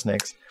I don't know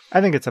snakes.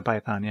 I think it's a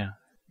python, yeah.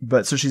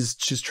 But so she's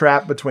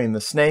trapped between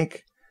the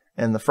snake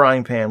and the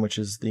frying pan, which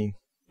is the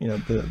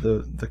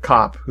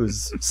cop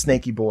who's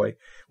Snaky Boy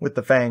with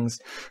the fangs.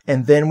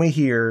 And then we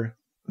hear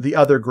the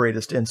other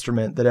greatest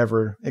instrument that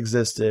ever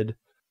existed,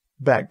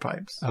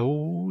 bagpipes.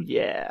 Oh,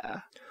 yeah.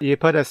 You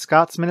put a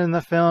Scotsman in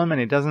the film and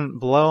he doesn't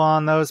blow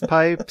on those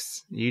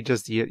pipes, you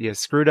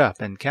screwed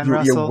up. And Ken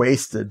Russell... You're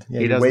wasted.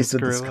 Yeah, he doesn't wasted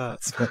screw the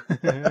up.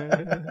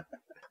 Scotsman.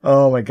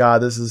 Oh my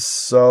God, this is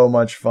so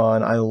much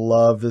fun. I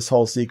love this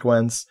whole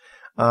sequence.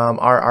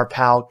 Our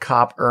pal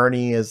cop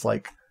Ernie is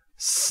like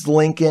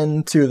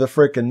slinking to the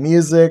frickin'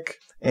 music,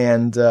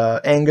 and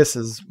Angus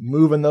is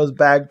moving those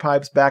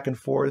bagpipes back and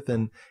forth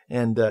and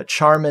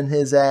charming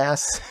his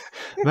ass.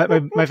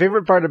 my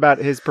favorite part about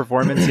his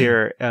performance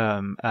here,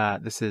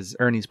 this is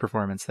Ernie's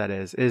performance, that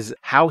is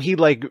how he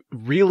like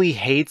really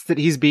hates that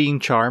he's being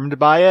charmed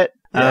by it.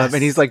 Yes.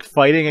 And he's like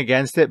fighting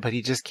against it, but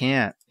he just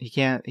can't. He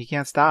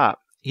can't stop.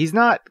 He's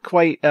not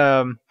quite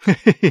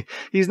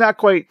he's not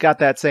quite got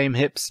that same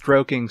hip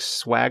stroking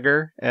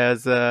swagger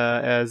as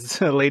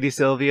Lady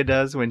Sylvia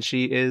does when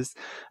she is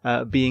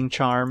being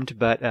charmed,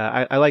 but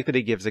I like that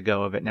he gives a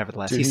go of it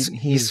nevertheless. Dude,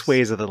 he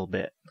sways a little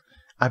bit.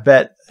 I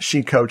bet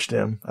she coached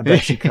him.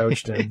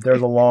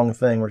 There's a long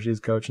thing where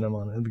she's coaching him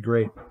on it. It'd be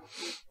great.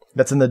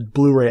 That's in the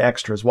Blu-ray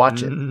extras.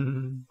 Watch it.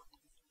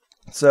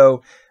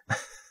 So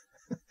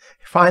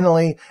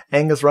finally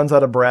Angus runs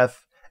out of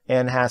breath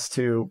and has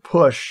to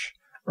push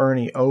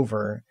Ernie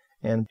over,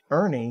 and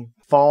Ernie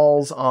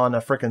falls on a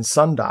frickin'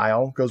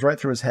 sundial, goes right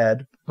through his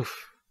head.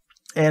 Oof.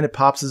 And it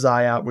pops his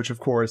eye out, which of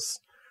course,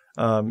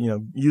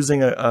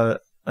 using an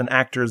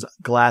actor's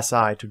glass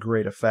eye to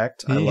great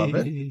effect. I love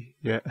it.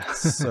 Yeah.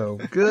 So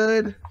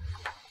good.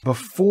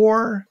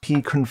 Before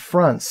he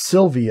confronts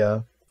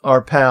Sylvia,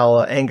 our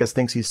pal Angus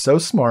thinks he's so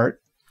smart.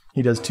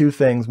 He does two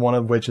things, one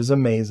of which is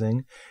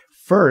amazing.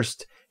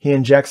 First, he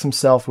injects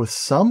himself with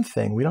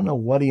something. We don't know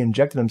what he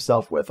injected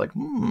himself with. Like,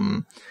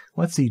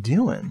 what's he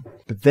doing?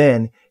 But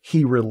then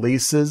he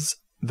releases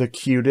the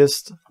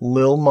cutest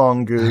Lil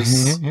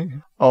Mongoose.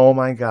 Oh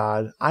my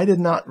God. I did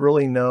not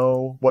really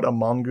know what a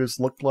mongoose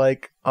looked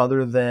like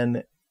other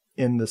than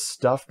in the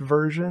stuffed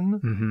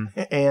version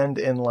and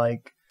in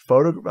like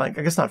I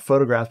guess not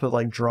photographs, but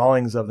like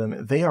drawings of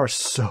them. They are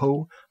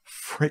so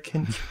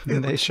freaking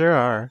cute. They sure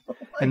are.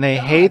 And they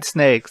hate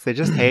snakes. They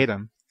just hate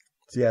them.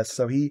 Yes,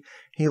 so he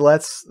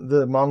lets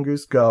the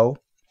mongoose go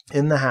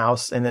in the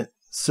house, and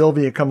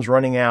Sylvia comes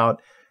running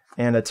out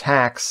and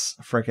attacks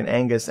freaking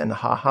Angus, and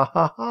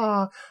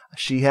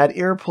she had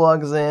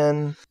earplugs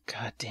in.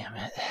 God damn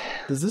it.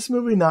 Does this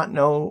movie not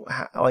know,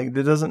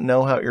 it doesn't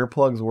know how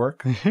earplugs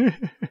work?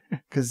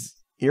 Because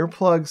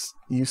earplugs,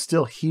 you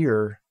still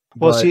hear.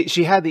 Well,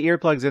 she had the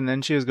earplugs in,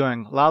 then she was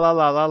going, la la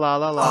la la la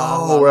la la.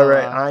 Oh,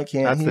 right. I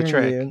can't That's hear the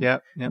trick. you.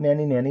 Yep.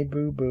 Nanny, nanny,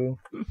 boo, boo.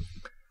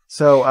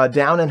 So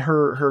down in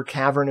her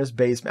cavernous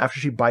basement, after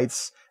she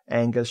bites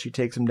Angus, she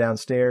takes him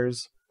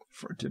downstairs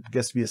to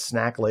be a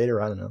snack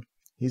later. I don't know.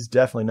 He's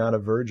definitely not a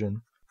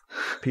virgin.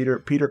 Peter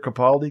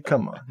Capaldi?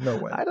 Come on, no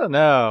way. I don't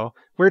know.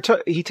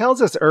 He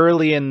tells us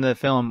early in the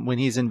film when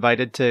he's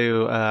invited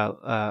to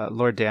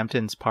Lord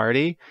Dampton's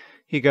party.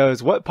 He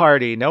goes, "What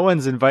party? No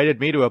one's invited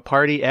me to a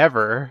party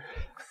ever."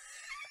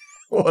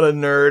 What a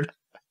nerd.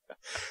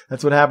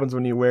 That's what happens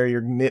when you wear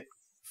your knit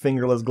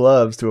fingerless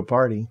gloves to a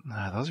party.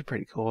 Those are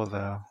pretty cool,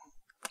 though.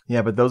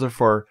 Yeah, but those are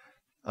for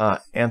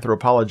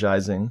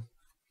anthropologizing.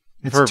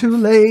 It's too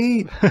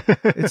late.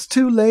 It's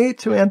too late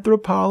to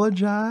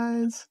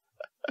anthropologize.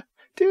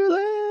 Too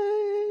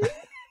late.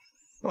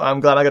 Well, I'm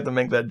glad I got to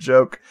make that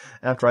joke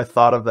after I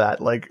thought of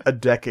that like a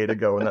decade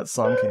ago when that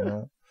song came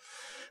out.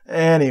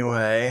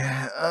 Anyway,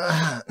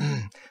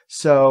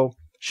 so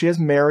she has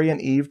Mary and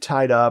Eve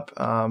tied up.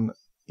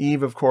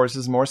 Eve, of course,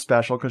 is more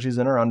special because she's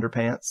in her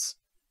underpants.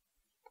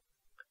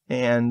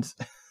 And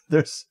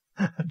there's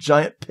a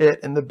giant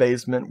pit in the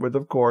basement with,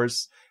 of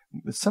course,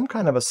 some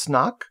kind of a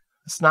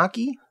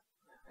snocky,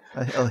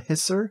 a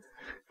hisser,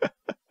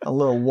 a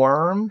little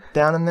worm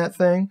down in that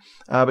thing.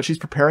 But she's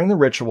preparing the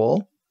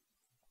ritual.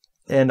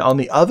 And on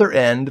the other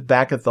end,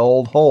 back at the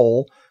old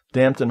hole,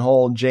 Dampton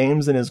Hole,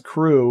 James and his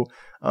crew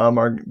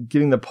are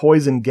getting the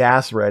poison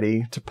gas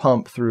ready to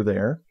pump through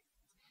there.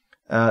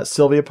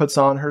 Sylvia puts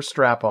on her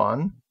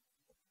strap-on.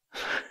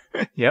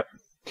 Yep.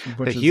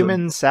 The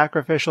human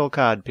sacrificial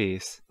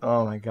codpiece.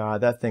 Oh my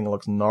god, that thing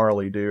looks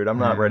gnarly, dude. I'm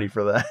not ready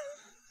for that.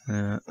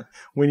 Yeah.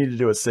 We need to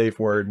do a safe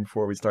word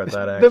before we start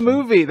that action.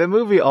 The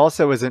movie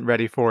also isn't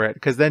ready for it,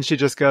 because then she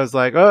just goes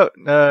like,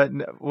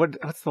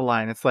 what's the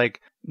line? It's like,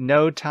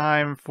 no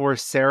time for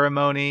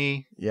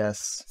ceremony.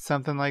 Yes.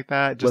 Something like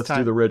that. Let's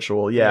do the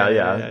ritual.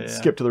 Yeah.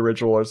 Skip to the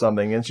ritual or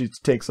something. And she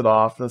takes it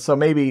off. So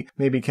maybe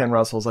Ken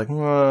Russell's like,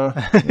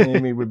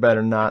 maybe we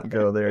better not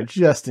go there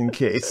just in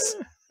case.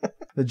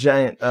 The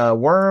giant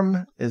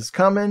worm is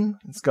coming.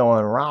 It's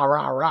going rah,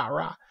 rah, rah,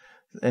 rah.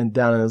 And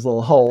down in his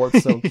little hole.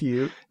 It's so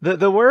cute.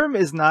 The worm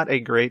is not a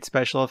great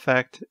special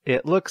effect.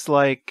 It looks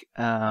like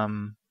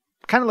kind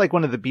of like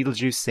one of the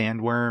Beetlejuice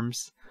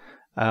sandworms.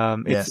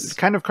 It's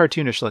kind of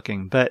cartoonish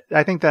looking, but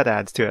I think that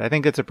adds to it. I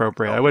think it's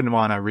appropriate. I wouldn't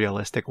want a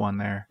realistic one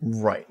there.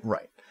 Right.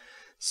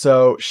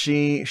 So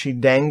she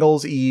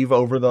dangles Eve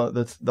over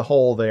the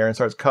hole there and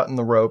starts cutting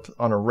the rope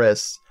on her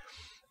wrists.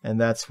 And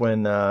that's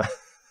when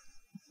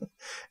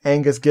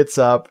Angus gets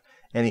up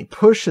and he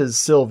pushes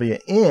Sylvia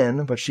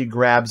in, but she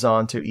grabs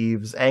onto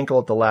Eve's ankle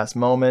at the last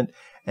moment.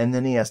 And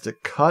then he has to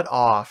cut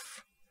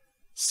off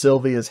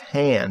Sylvia's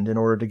hand in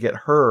order to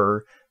get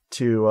her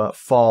to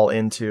fall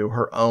into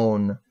her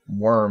own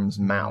worm's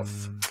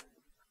mouth.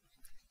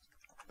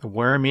 The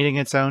worm eating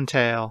its own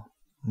tail.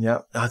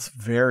 Yep, that's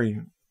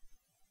very,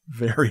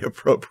 very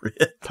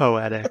appropriate.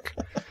 Poetic.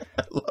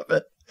 I love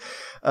it.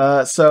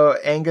 So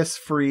Angus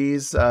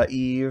frees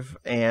Eve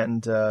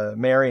and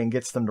Mary and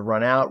gets them to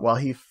run out while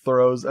he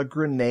throws a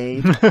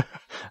grenade.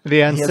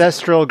 The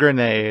ancestral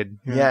grenade.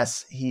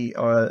 Yes,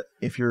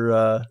 if you're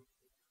a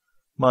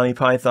Monty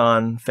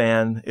Python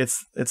fan,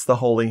 it's the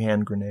holy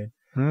hand grenade.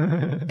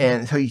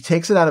 And so he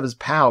takes it out of his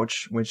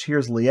pouch, which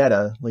here's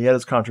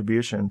Lietta's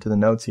contribution to the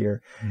notes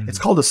here. It's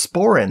called a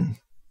sporin.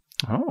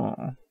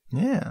 Oh.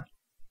 Yeah.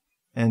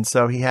 And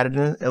so he had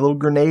a little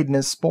grenade in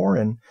his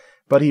sporin,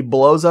 but he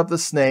blows up the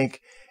snake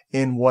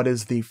in what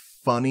is the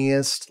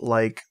funniest,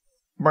 like,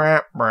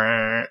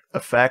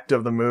 effect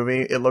of the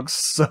movie. It looks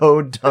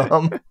so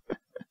dumb.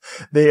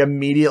 They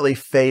immediately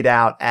fade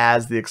out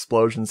as the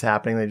explosion's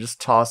happening. They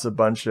just toss a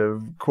bunch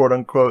of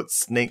quote-unquote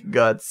snake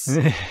guts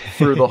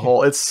through the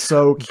hole. It's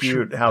so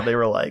cute how they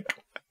were like,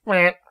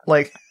 we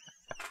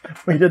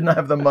didn't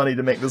have the money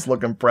to make this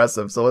look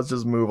impressive, so let's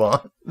just move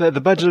on. The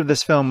budget of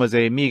this film was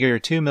a meager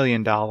 $2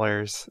 million.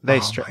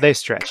 They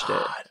stretched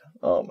it.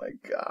 Oh my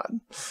god.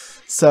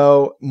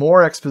 So,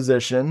 more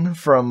exposition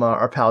from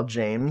our pal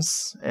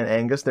James and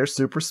Angus. They're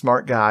super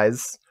smart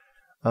guys.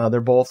 They're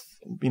both,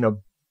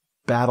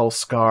 battle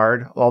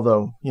scarred,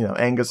 although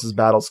Angus is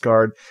battle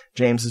scarred.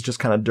 James is just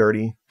kind of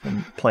dirty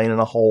and playing in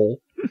a hole.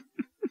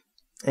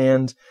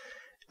 And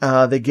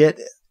they get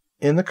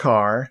in the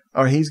car,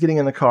 or he's getting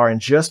in the car, and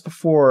just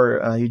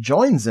before he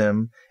joins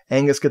him,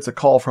 Angus gets a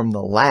call from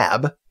the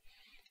lab,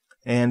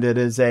 and it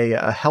is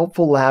a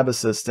helpful lab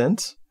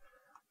assistant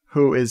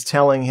who is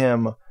telling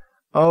him,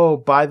 "Oh,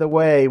 by the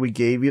way, we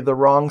gave you the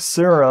wrong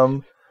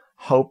serum.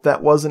 Hope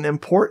that wasn't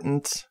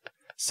important."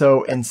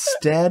 So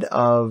instead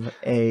of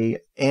a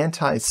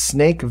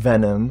anti-snake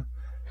venom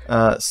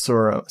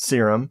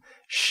serum,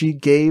 she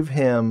gave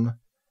him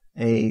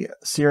a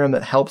serum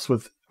that helps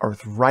with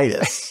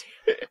arthritis,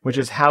 which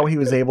is how he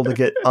was able to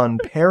get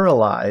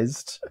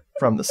unparalyzed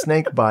from the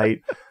snake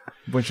bite.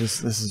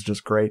 This is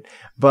just great.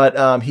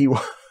 But he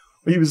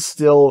was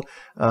still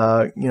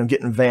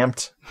getting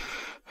vamped.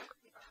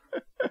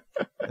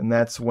 And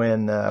that's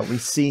when we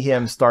see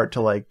him start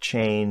to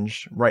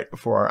change right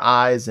before our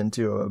eyes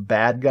into a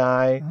bad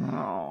guy.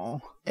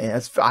 Oh,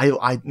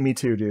 and me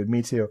too, dude,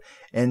 me too.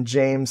 And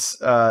James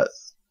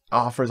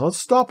offers, "Let's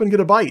stop and get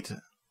a bite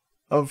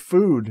of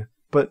food,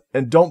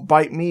 and don't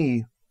bite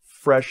me,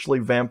 freshly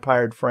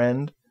vampired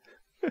friend."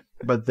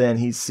 But then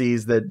he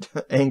sees that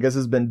Angus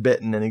has been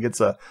bitten, and he gets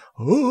a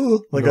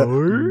look,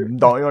 and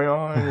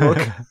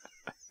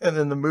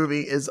then the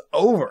movie is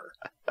over.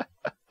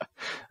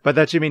 But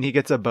that you mean he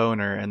gets a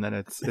boner, and then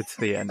it's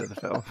the end of the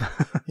film.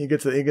 He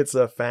gets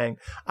a fang.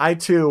 I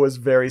too was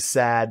very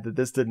sad that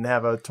this didn't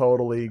have a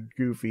totally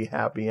goofy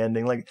happy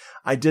ending. Like,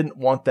 I didn't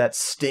want that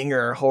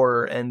stinger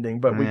horror ending,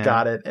 but we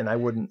got it, and I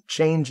wouldn't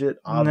change it.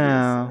 Obviously.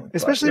 No,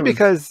 especially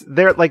because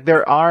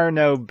there are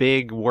no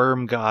big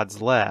worm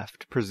gods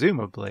left,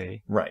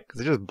 presumably. Right, because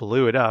they just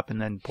blew it up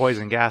and then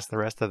poison gas the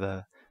rest of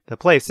the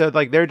place. So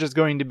like they're just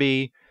going to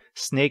be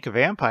snake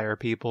vampire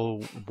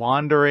people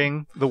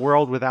wandering the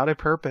world without a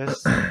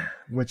purpose.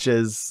 Which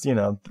is,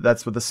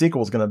 that's what the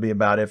sequel is going to be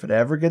about if it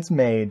ever gets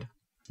made.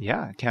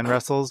 Yeah, Ken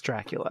Russell's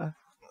Dracula.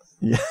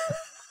 Yeah.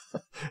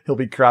 He'll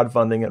be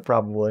crowdfunding it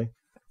probably.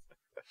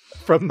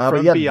 From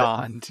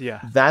beyond,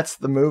 yeah. That's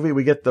the movie.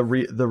 We get the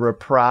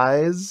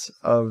reprise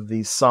of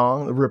the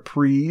song, the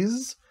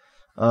reprise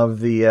of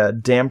the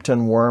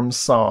Dampton Worms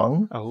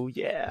song. Oh,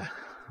 yeah.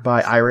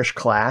 By Irish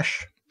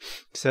Clash.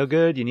 So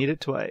good, you need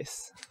it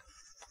twice.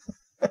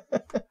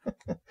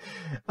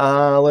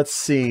 Let's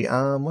see.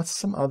 What's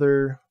some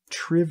other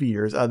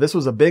trivias? This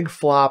was a big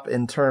flop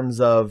in terms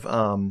of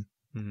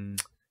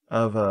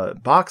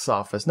box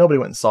office. Nobody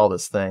went and saw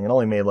this thing. It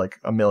only made like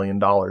 $1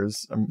 million or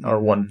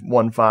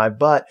 1.5,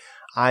 but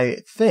I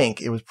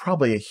think it was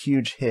probably a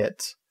huge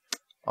hit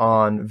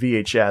on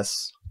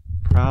VHS.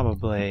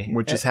 Probably.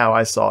 Which is how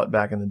I saw it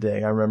back in the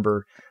day. I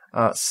remember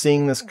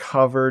seeing this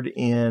covered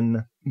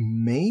in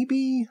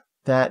maybe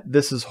that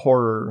This Is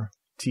Horror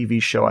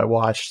TV show I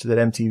watched that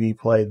MTV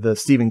played, the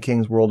Stephen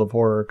King's World of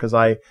Horror, because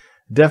I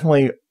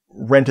definitely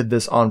rented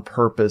this on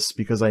purpose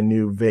because I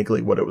knew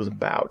vaguely what it was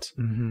about.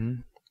 Mm-hmm.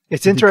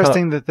 It's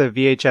interesting that the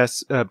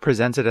VHS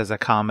presents it as a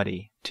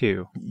comedy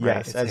too.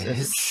 Yes, right? It's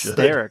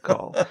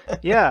hysterical.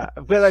 Yeah,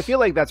 but I feel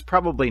like that's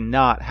probably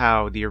not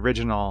how the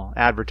original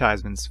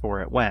advertisements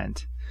for it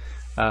went.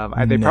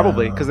 They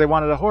probably, because they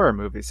wanted a horror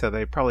movie, so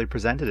they probably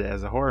presented it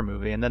as a horror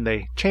movie, and then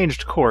they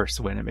changed course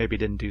when it maybe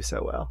didn't do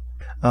so well.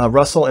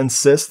 Russell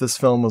insists this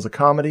film was a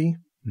comedy.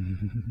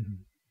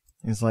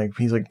 He's like,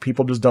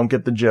 people just don't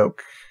get the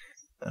joke.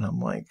 And I'm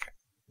like,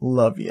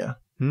 love ya.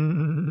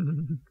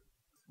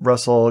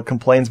 Russell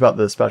complains about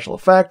the special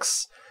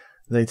effects.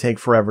 They take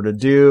forever to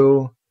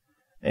do.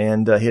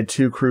 And he had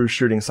 2 crews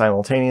shooting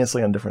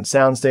simultaneously on different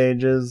sound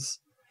stages.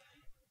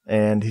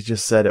 And he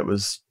just said it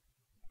was...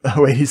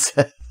 he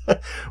said...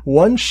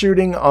 one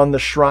shooting on the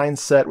shrine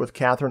set with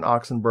Catherine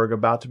Oxenberg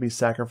about to be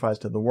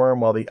sacrificed to the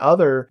worm, while the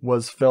other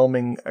was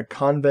filming a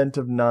convent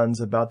of nuns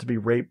about to be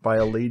raped by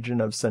a legion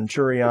of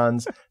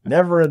centurions.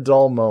 Never a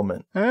dull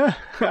moment.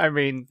 I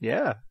mean,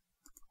 yeah.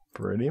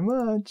 Pretty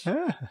much.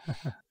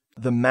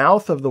 The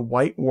mouth of the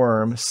white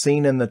worm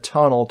seen in the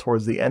tunnel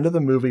towards the end of the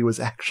movie was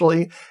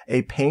actually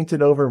a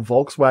painted over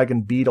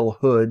Volkswagen Beetle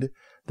hood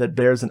that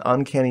bears an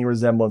uncanny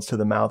resemblance to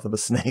the mouth of a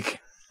snake.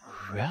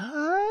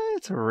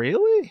 What?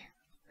 Really?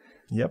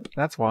 Yep.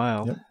 That's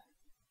wild.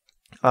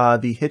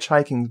 Yep. The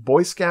Hitchhiking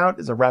Boy Scout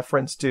is a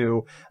reference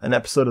to an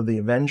episode of The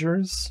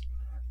Avengers,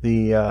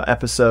 the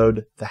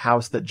episode The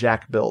House That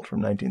Jack Built from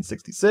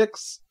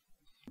 1966.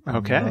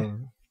 Okay.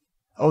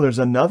 There's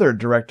another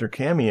director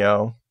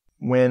cameo.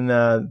 When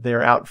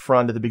they're out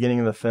front at the beginning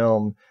of the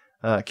film,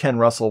 Ken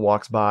Russell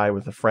walks by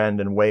with a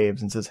friend and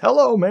waves and says,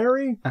 "Hello,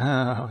 Mary."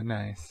 Oh,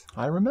 nice.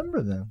 I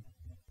remember them.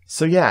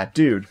 So yeah,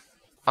 dude,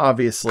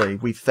 obviously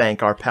we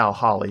thank our pal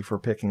Holly for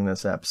picking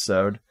this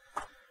episode.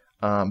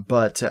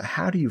 But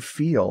how do you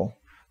feel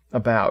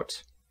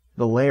about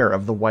the lair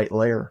of the white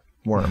lair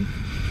worm?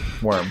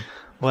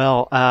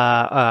 Well,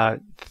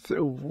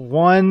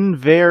 one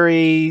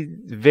very,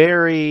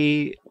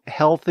 very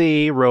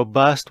healthy,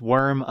 robust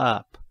worm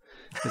up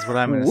is what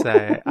I'm going to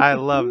say. I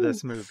love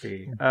this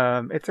movie.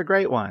 It's a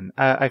great one.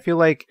 I feel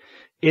like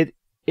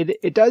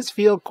it does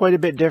feel quite a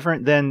bit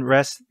different than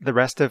the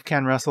rest of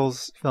Ken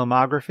Russell's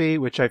filmography,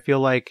 which I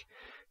feel like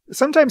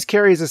sometimes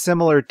carries a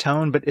similar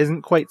tone, but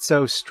isn't quite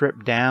so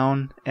stripped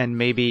down and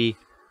maybe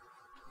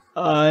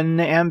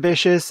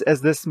unambitious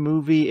as this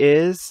movie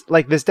is.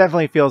 Like, this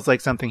definitely feels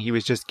like something he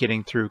was just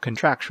getting through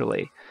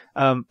contractually.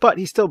 But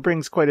he still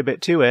brings quite a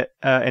bit to it,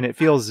 and it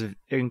feels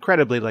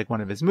incredibly like one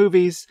of his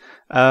movies.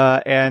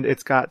 And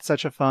it's got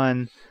such a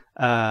fun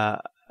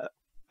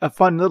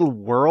little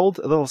world,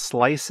 a little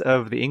slice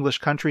of the English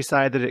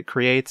countryside that it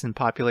creates and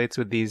populates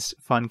with these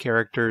fun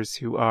characters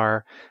who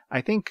are, I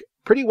think,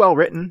 pretty well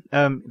written.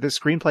 The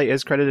screenplay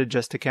is credited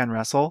just to Ken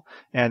Russell,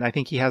 and I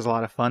think he has a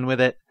lot of fun with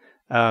it.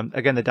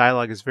 Again, the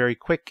dialogue is very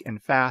quick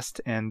and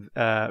fast and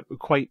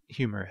quite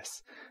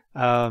humorous.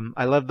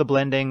 I love the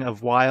blending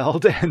of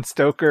Wilde and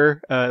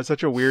Stoker.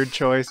 Such a weird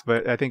choice,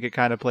 but I think it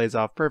kind of plays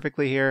off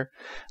perfectly here.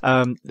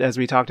 As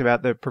we talked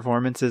about, the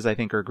performances I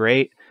think are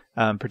great,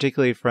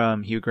 particularly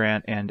from Hugh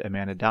Grant and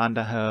Amanda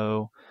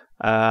Dondaho.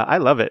 I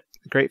love it.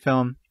 Great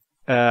film.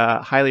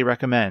 Highly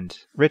recommend.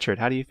 Richard,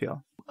 how do you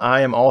feel?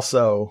 I am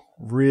also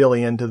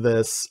really into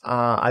this.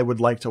 I would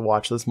like to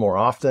watch this more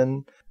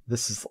often.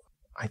 This is,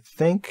 I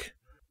think,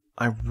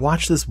 I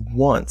watched this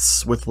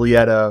once with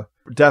Lietta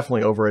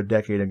definitely over a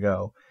decade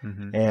ago.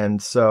 Mhm.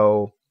 And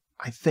so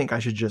I think I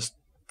should just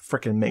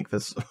freaking make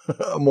this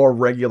a more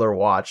regular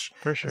watch.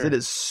 For sure. It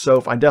is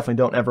so, I definitely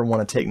don't ever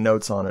want to take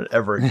notes on it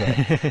ever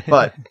again.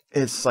 But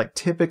it's like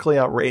typically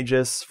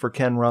outrageous for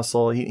Ken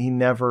Russell. He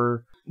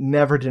never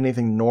did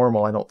anything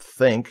normal, I don't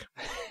think.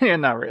 Yeah,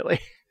 not really.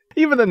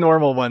 Even the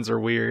normal ones are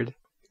weird.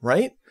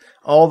 Right?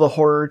 All the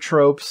horror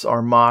tropes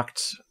are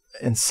mocked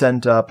and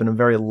sent up in a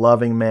very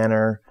loving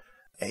manner.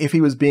 If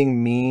he was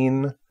being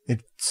mean,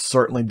 it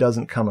certainly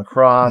doesn't come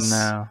across.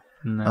 No.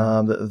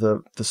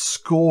 The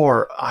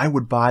score, I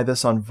would buy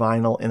this on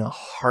vinyl in a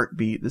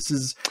heartbeat. This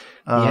is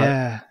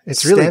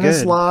it's really good.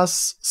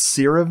 Stanislaus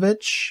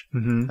Sirovich.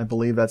 Mhm. I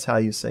believe that's how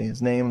you say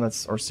his name.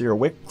 That's or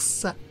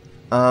Sirowicz.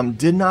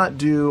 Did not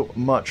do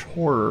much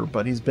horror,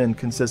 but he's been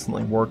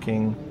consistently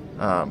working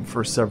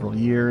for several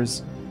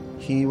years.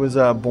 He was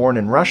born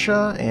in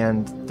Russia,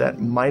 and that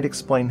might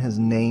explain his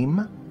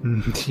name.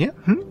 Yeah.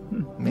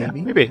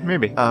 Maybe. Yeah,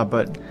 maybe.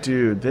 But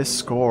dude, this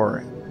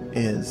score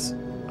is.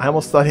 I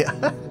almost thought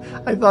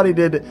I thought he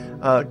did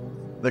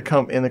in the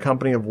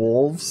Company of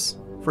Wolves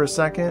for a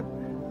second,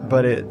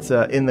 but it's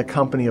in the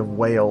Company of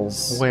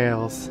Whales.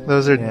 Whales.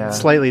 Those are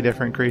slightly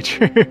different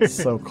creatures.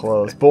 So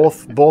close.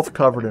 Both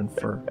covered in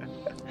fur.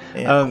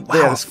 And,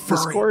 the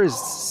score is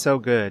so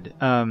good.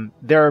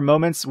 There are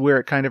moments where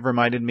it kind of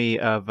reminded me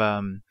of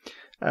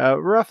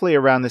roughly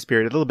around this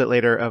period, a little bit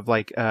later, of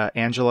like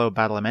Angelo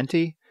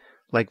Badalamenti.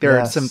 Like there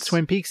are some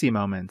Twin Peaksy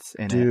moments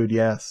in it. Dude,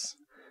 yes.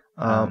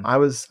 I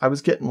was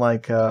getting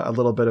like a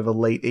little bit of a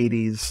late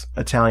 80s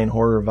Italian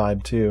horror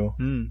vibe too.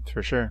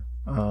 For sure.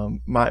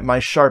 My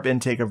sharp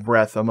intake of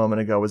breath a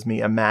moment ago was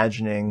me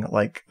imagining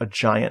like a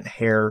giant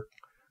hair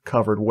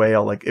covered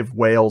whale, like if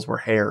whales were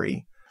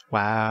hairy.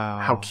 Wow.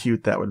 How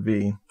cute that would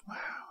be. Wow.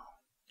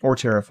 Or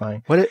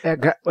terrifying.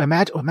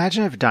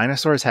 Imagine if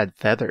dinosaurs had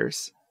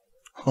feathers.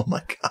 Oh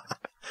my God.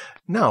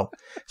 No.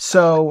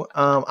 So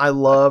I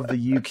love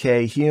the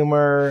UK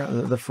humor.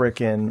 The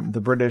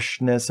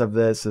Britishness of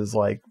this is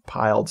like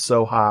piled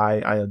so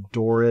high. I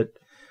adore it.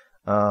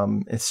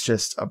 It's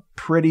just a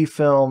pretty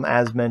film.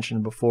 As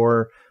mentioned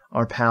before,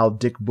 our pal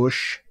Dick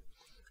Bush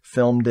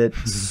filmed it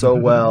so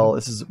well.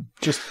 This is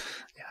just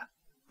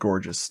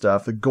gorgeous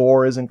stuff. The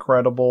gore is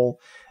incredible.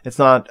 It's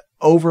not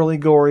overly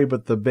gory,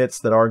 but the bits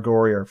that are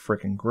gory are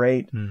freaking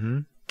great.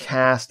 Mm-hmm.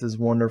 Cast is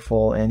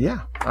wonderful, and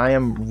yeah, I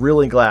am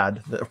really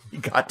glad that we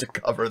got to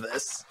cover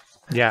this.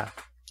 Yeah,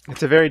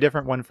 it's a very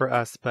different one for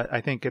us, but I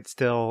think it's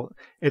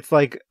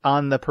like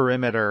on the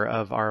perimeter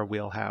of our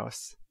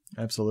wheelhouse.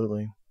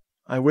 Absolutely.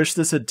 I wish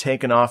this had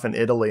taken off in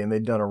Italy and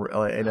they'd done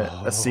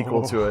a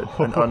sequel to it,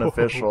 an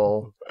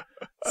unofficial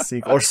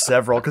sequel, or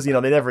several, because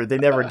they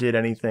never did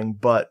anything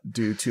but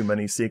do too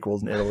many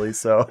sequels in Italy.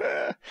 So,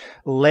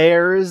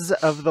 Lairs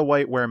of the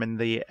White Worm, and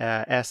the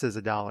S is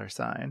a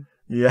 $.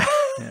 Yeah.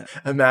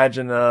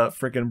 Imagine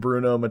freaking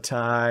Bruno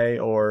Mattei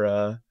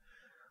or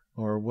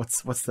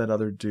what's that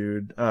other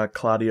dude?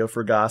 Claudio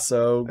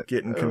Fragasso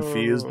getting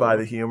confused by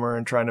the humor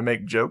and trying to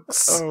make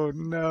jokes. Oh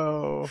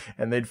no.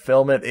 And they'd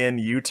film it in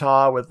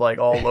Utah with like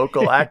all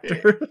local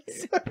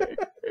actors.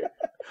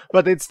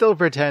 But they'd still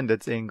pretend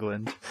it's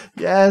England.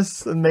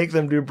 Yes, and make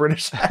them do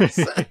British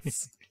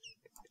accents.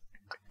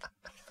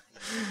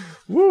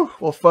 Woo.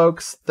 Well,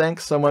 folks,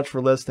 thanks so much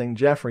for listening.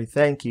 Jeffrey,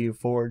 thank you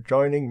for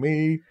joining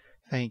me.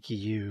 Thank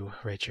you,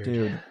 Richard.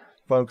 Dude,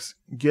 folks,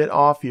 get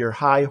off your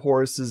high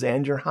horses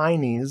and your high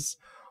knees,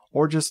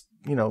 or just,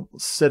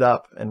 sit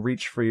up and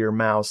reach for your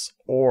mouse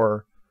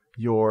or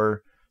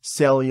your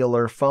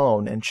cellular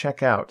phone and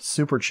check out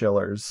Super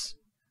Chillers.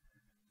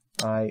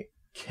 I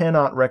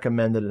cannot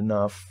recommend it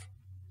enough.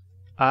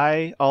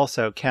 I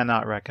also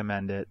cannot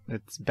recommend it.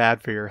 It's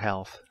bad for your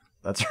health.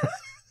 That's right.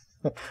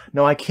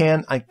 No, I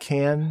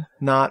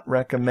cannot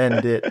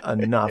recommend it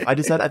enough. I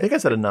think I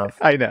said enough.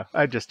 I know.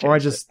 I just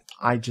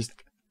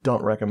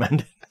don't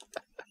recommend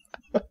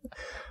it.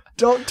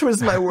 Don't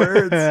twist my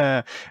words.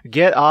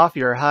 Get off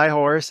your high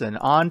horse and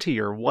onto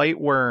your white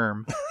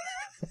worm.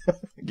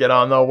 Get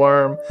on the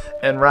worm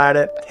and ride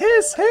it.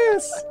 Hiss,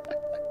 hiss.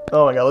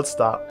 Oh my God, let's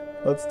stop.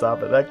 Let's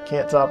stop it. That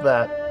can't top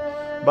that.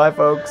 Bye,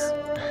 folks.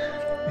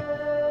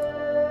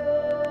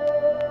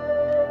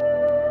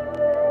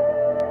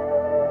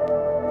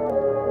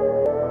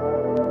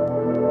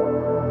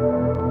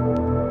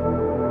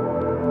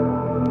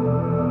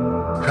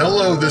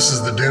 Hello, This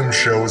is the Doom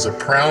Show is a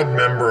proud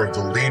member of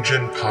the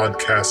Legion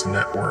Podcast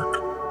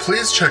Network.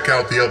 Please check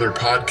out the other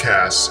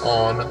podcasts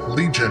on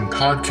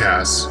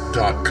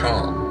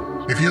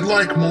legionpodcasts.com. If you'd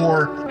like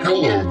more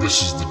Hello,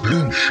 This is the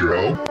Doom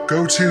Show,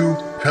 go to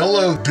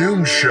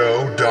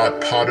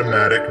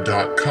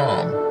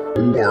hellodoomshow.podomatic.com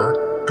or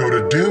go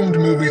to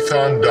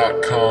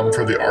doomedmoviethon.com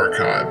for the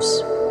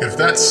archives. If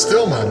that's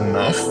still not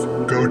enough,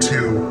 go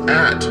to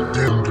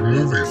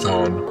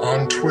 @doomedmoviethon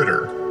on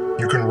Twitter.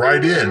 You can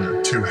write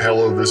in to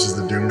Hello, This is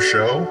the Doom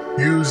Show.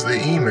 Use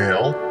the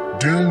email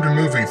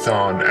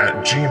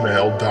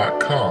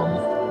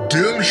doomedmoviethon@gmail.com.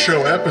 Doom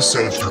Show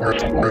episodes are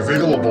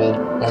available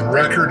on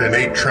record and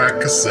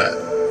 8-track cassette.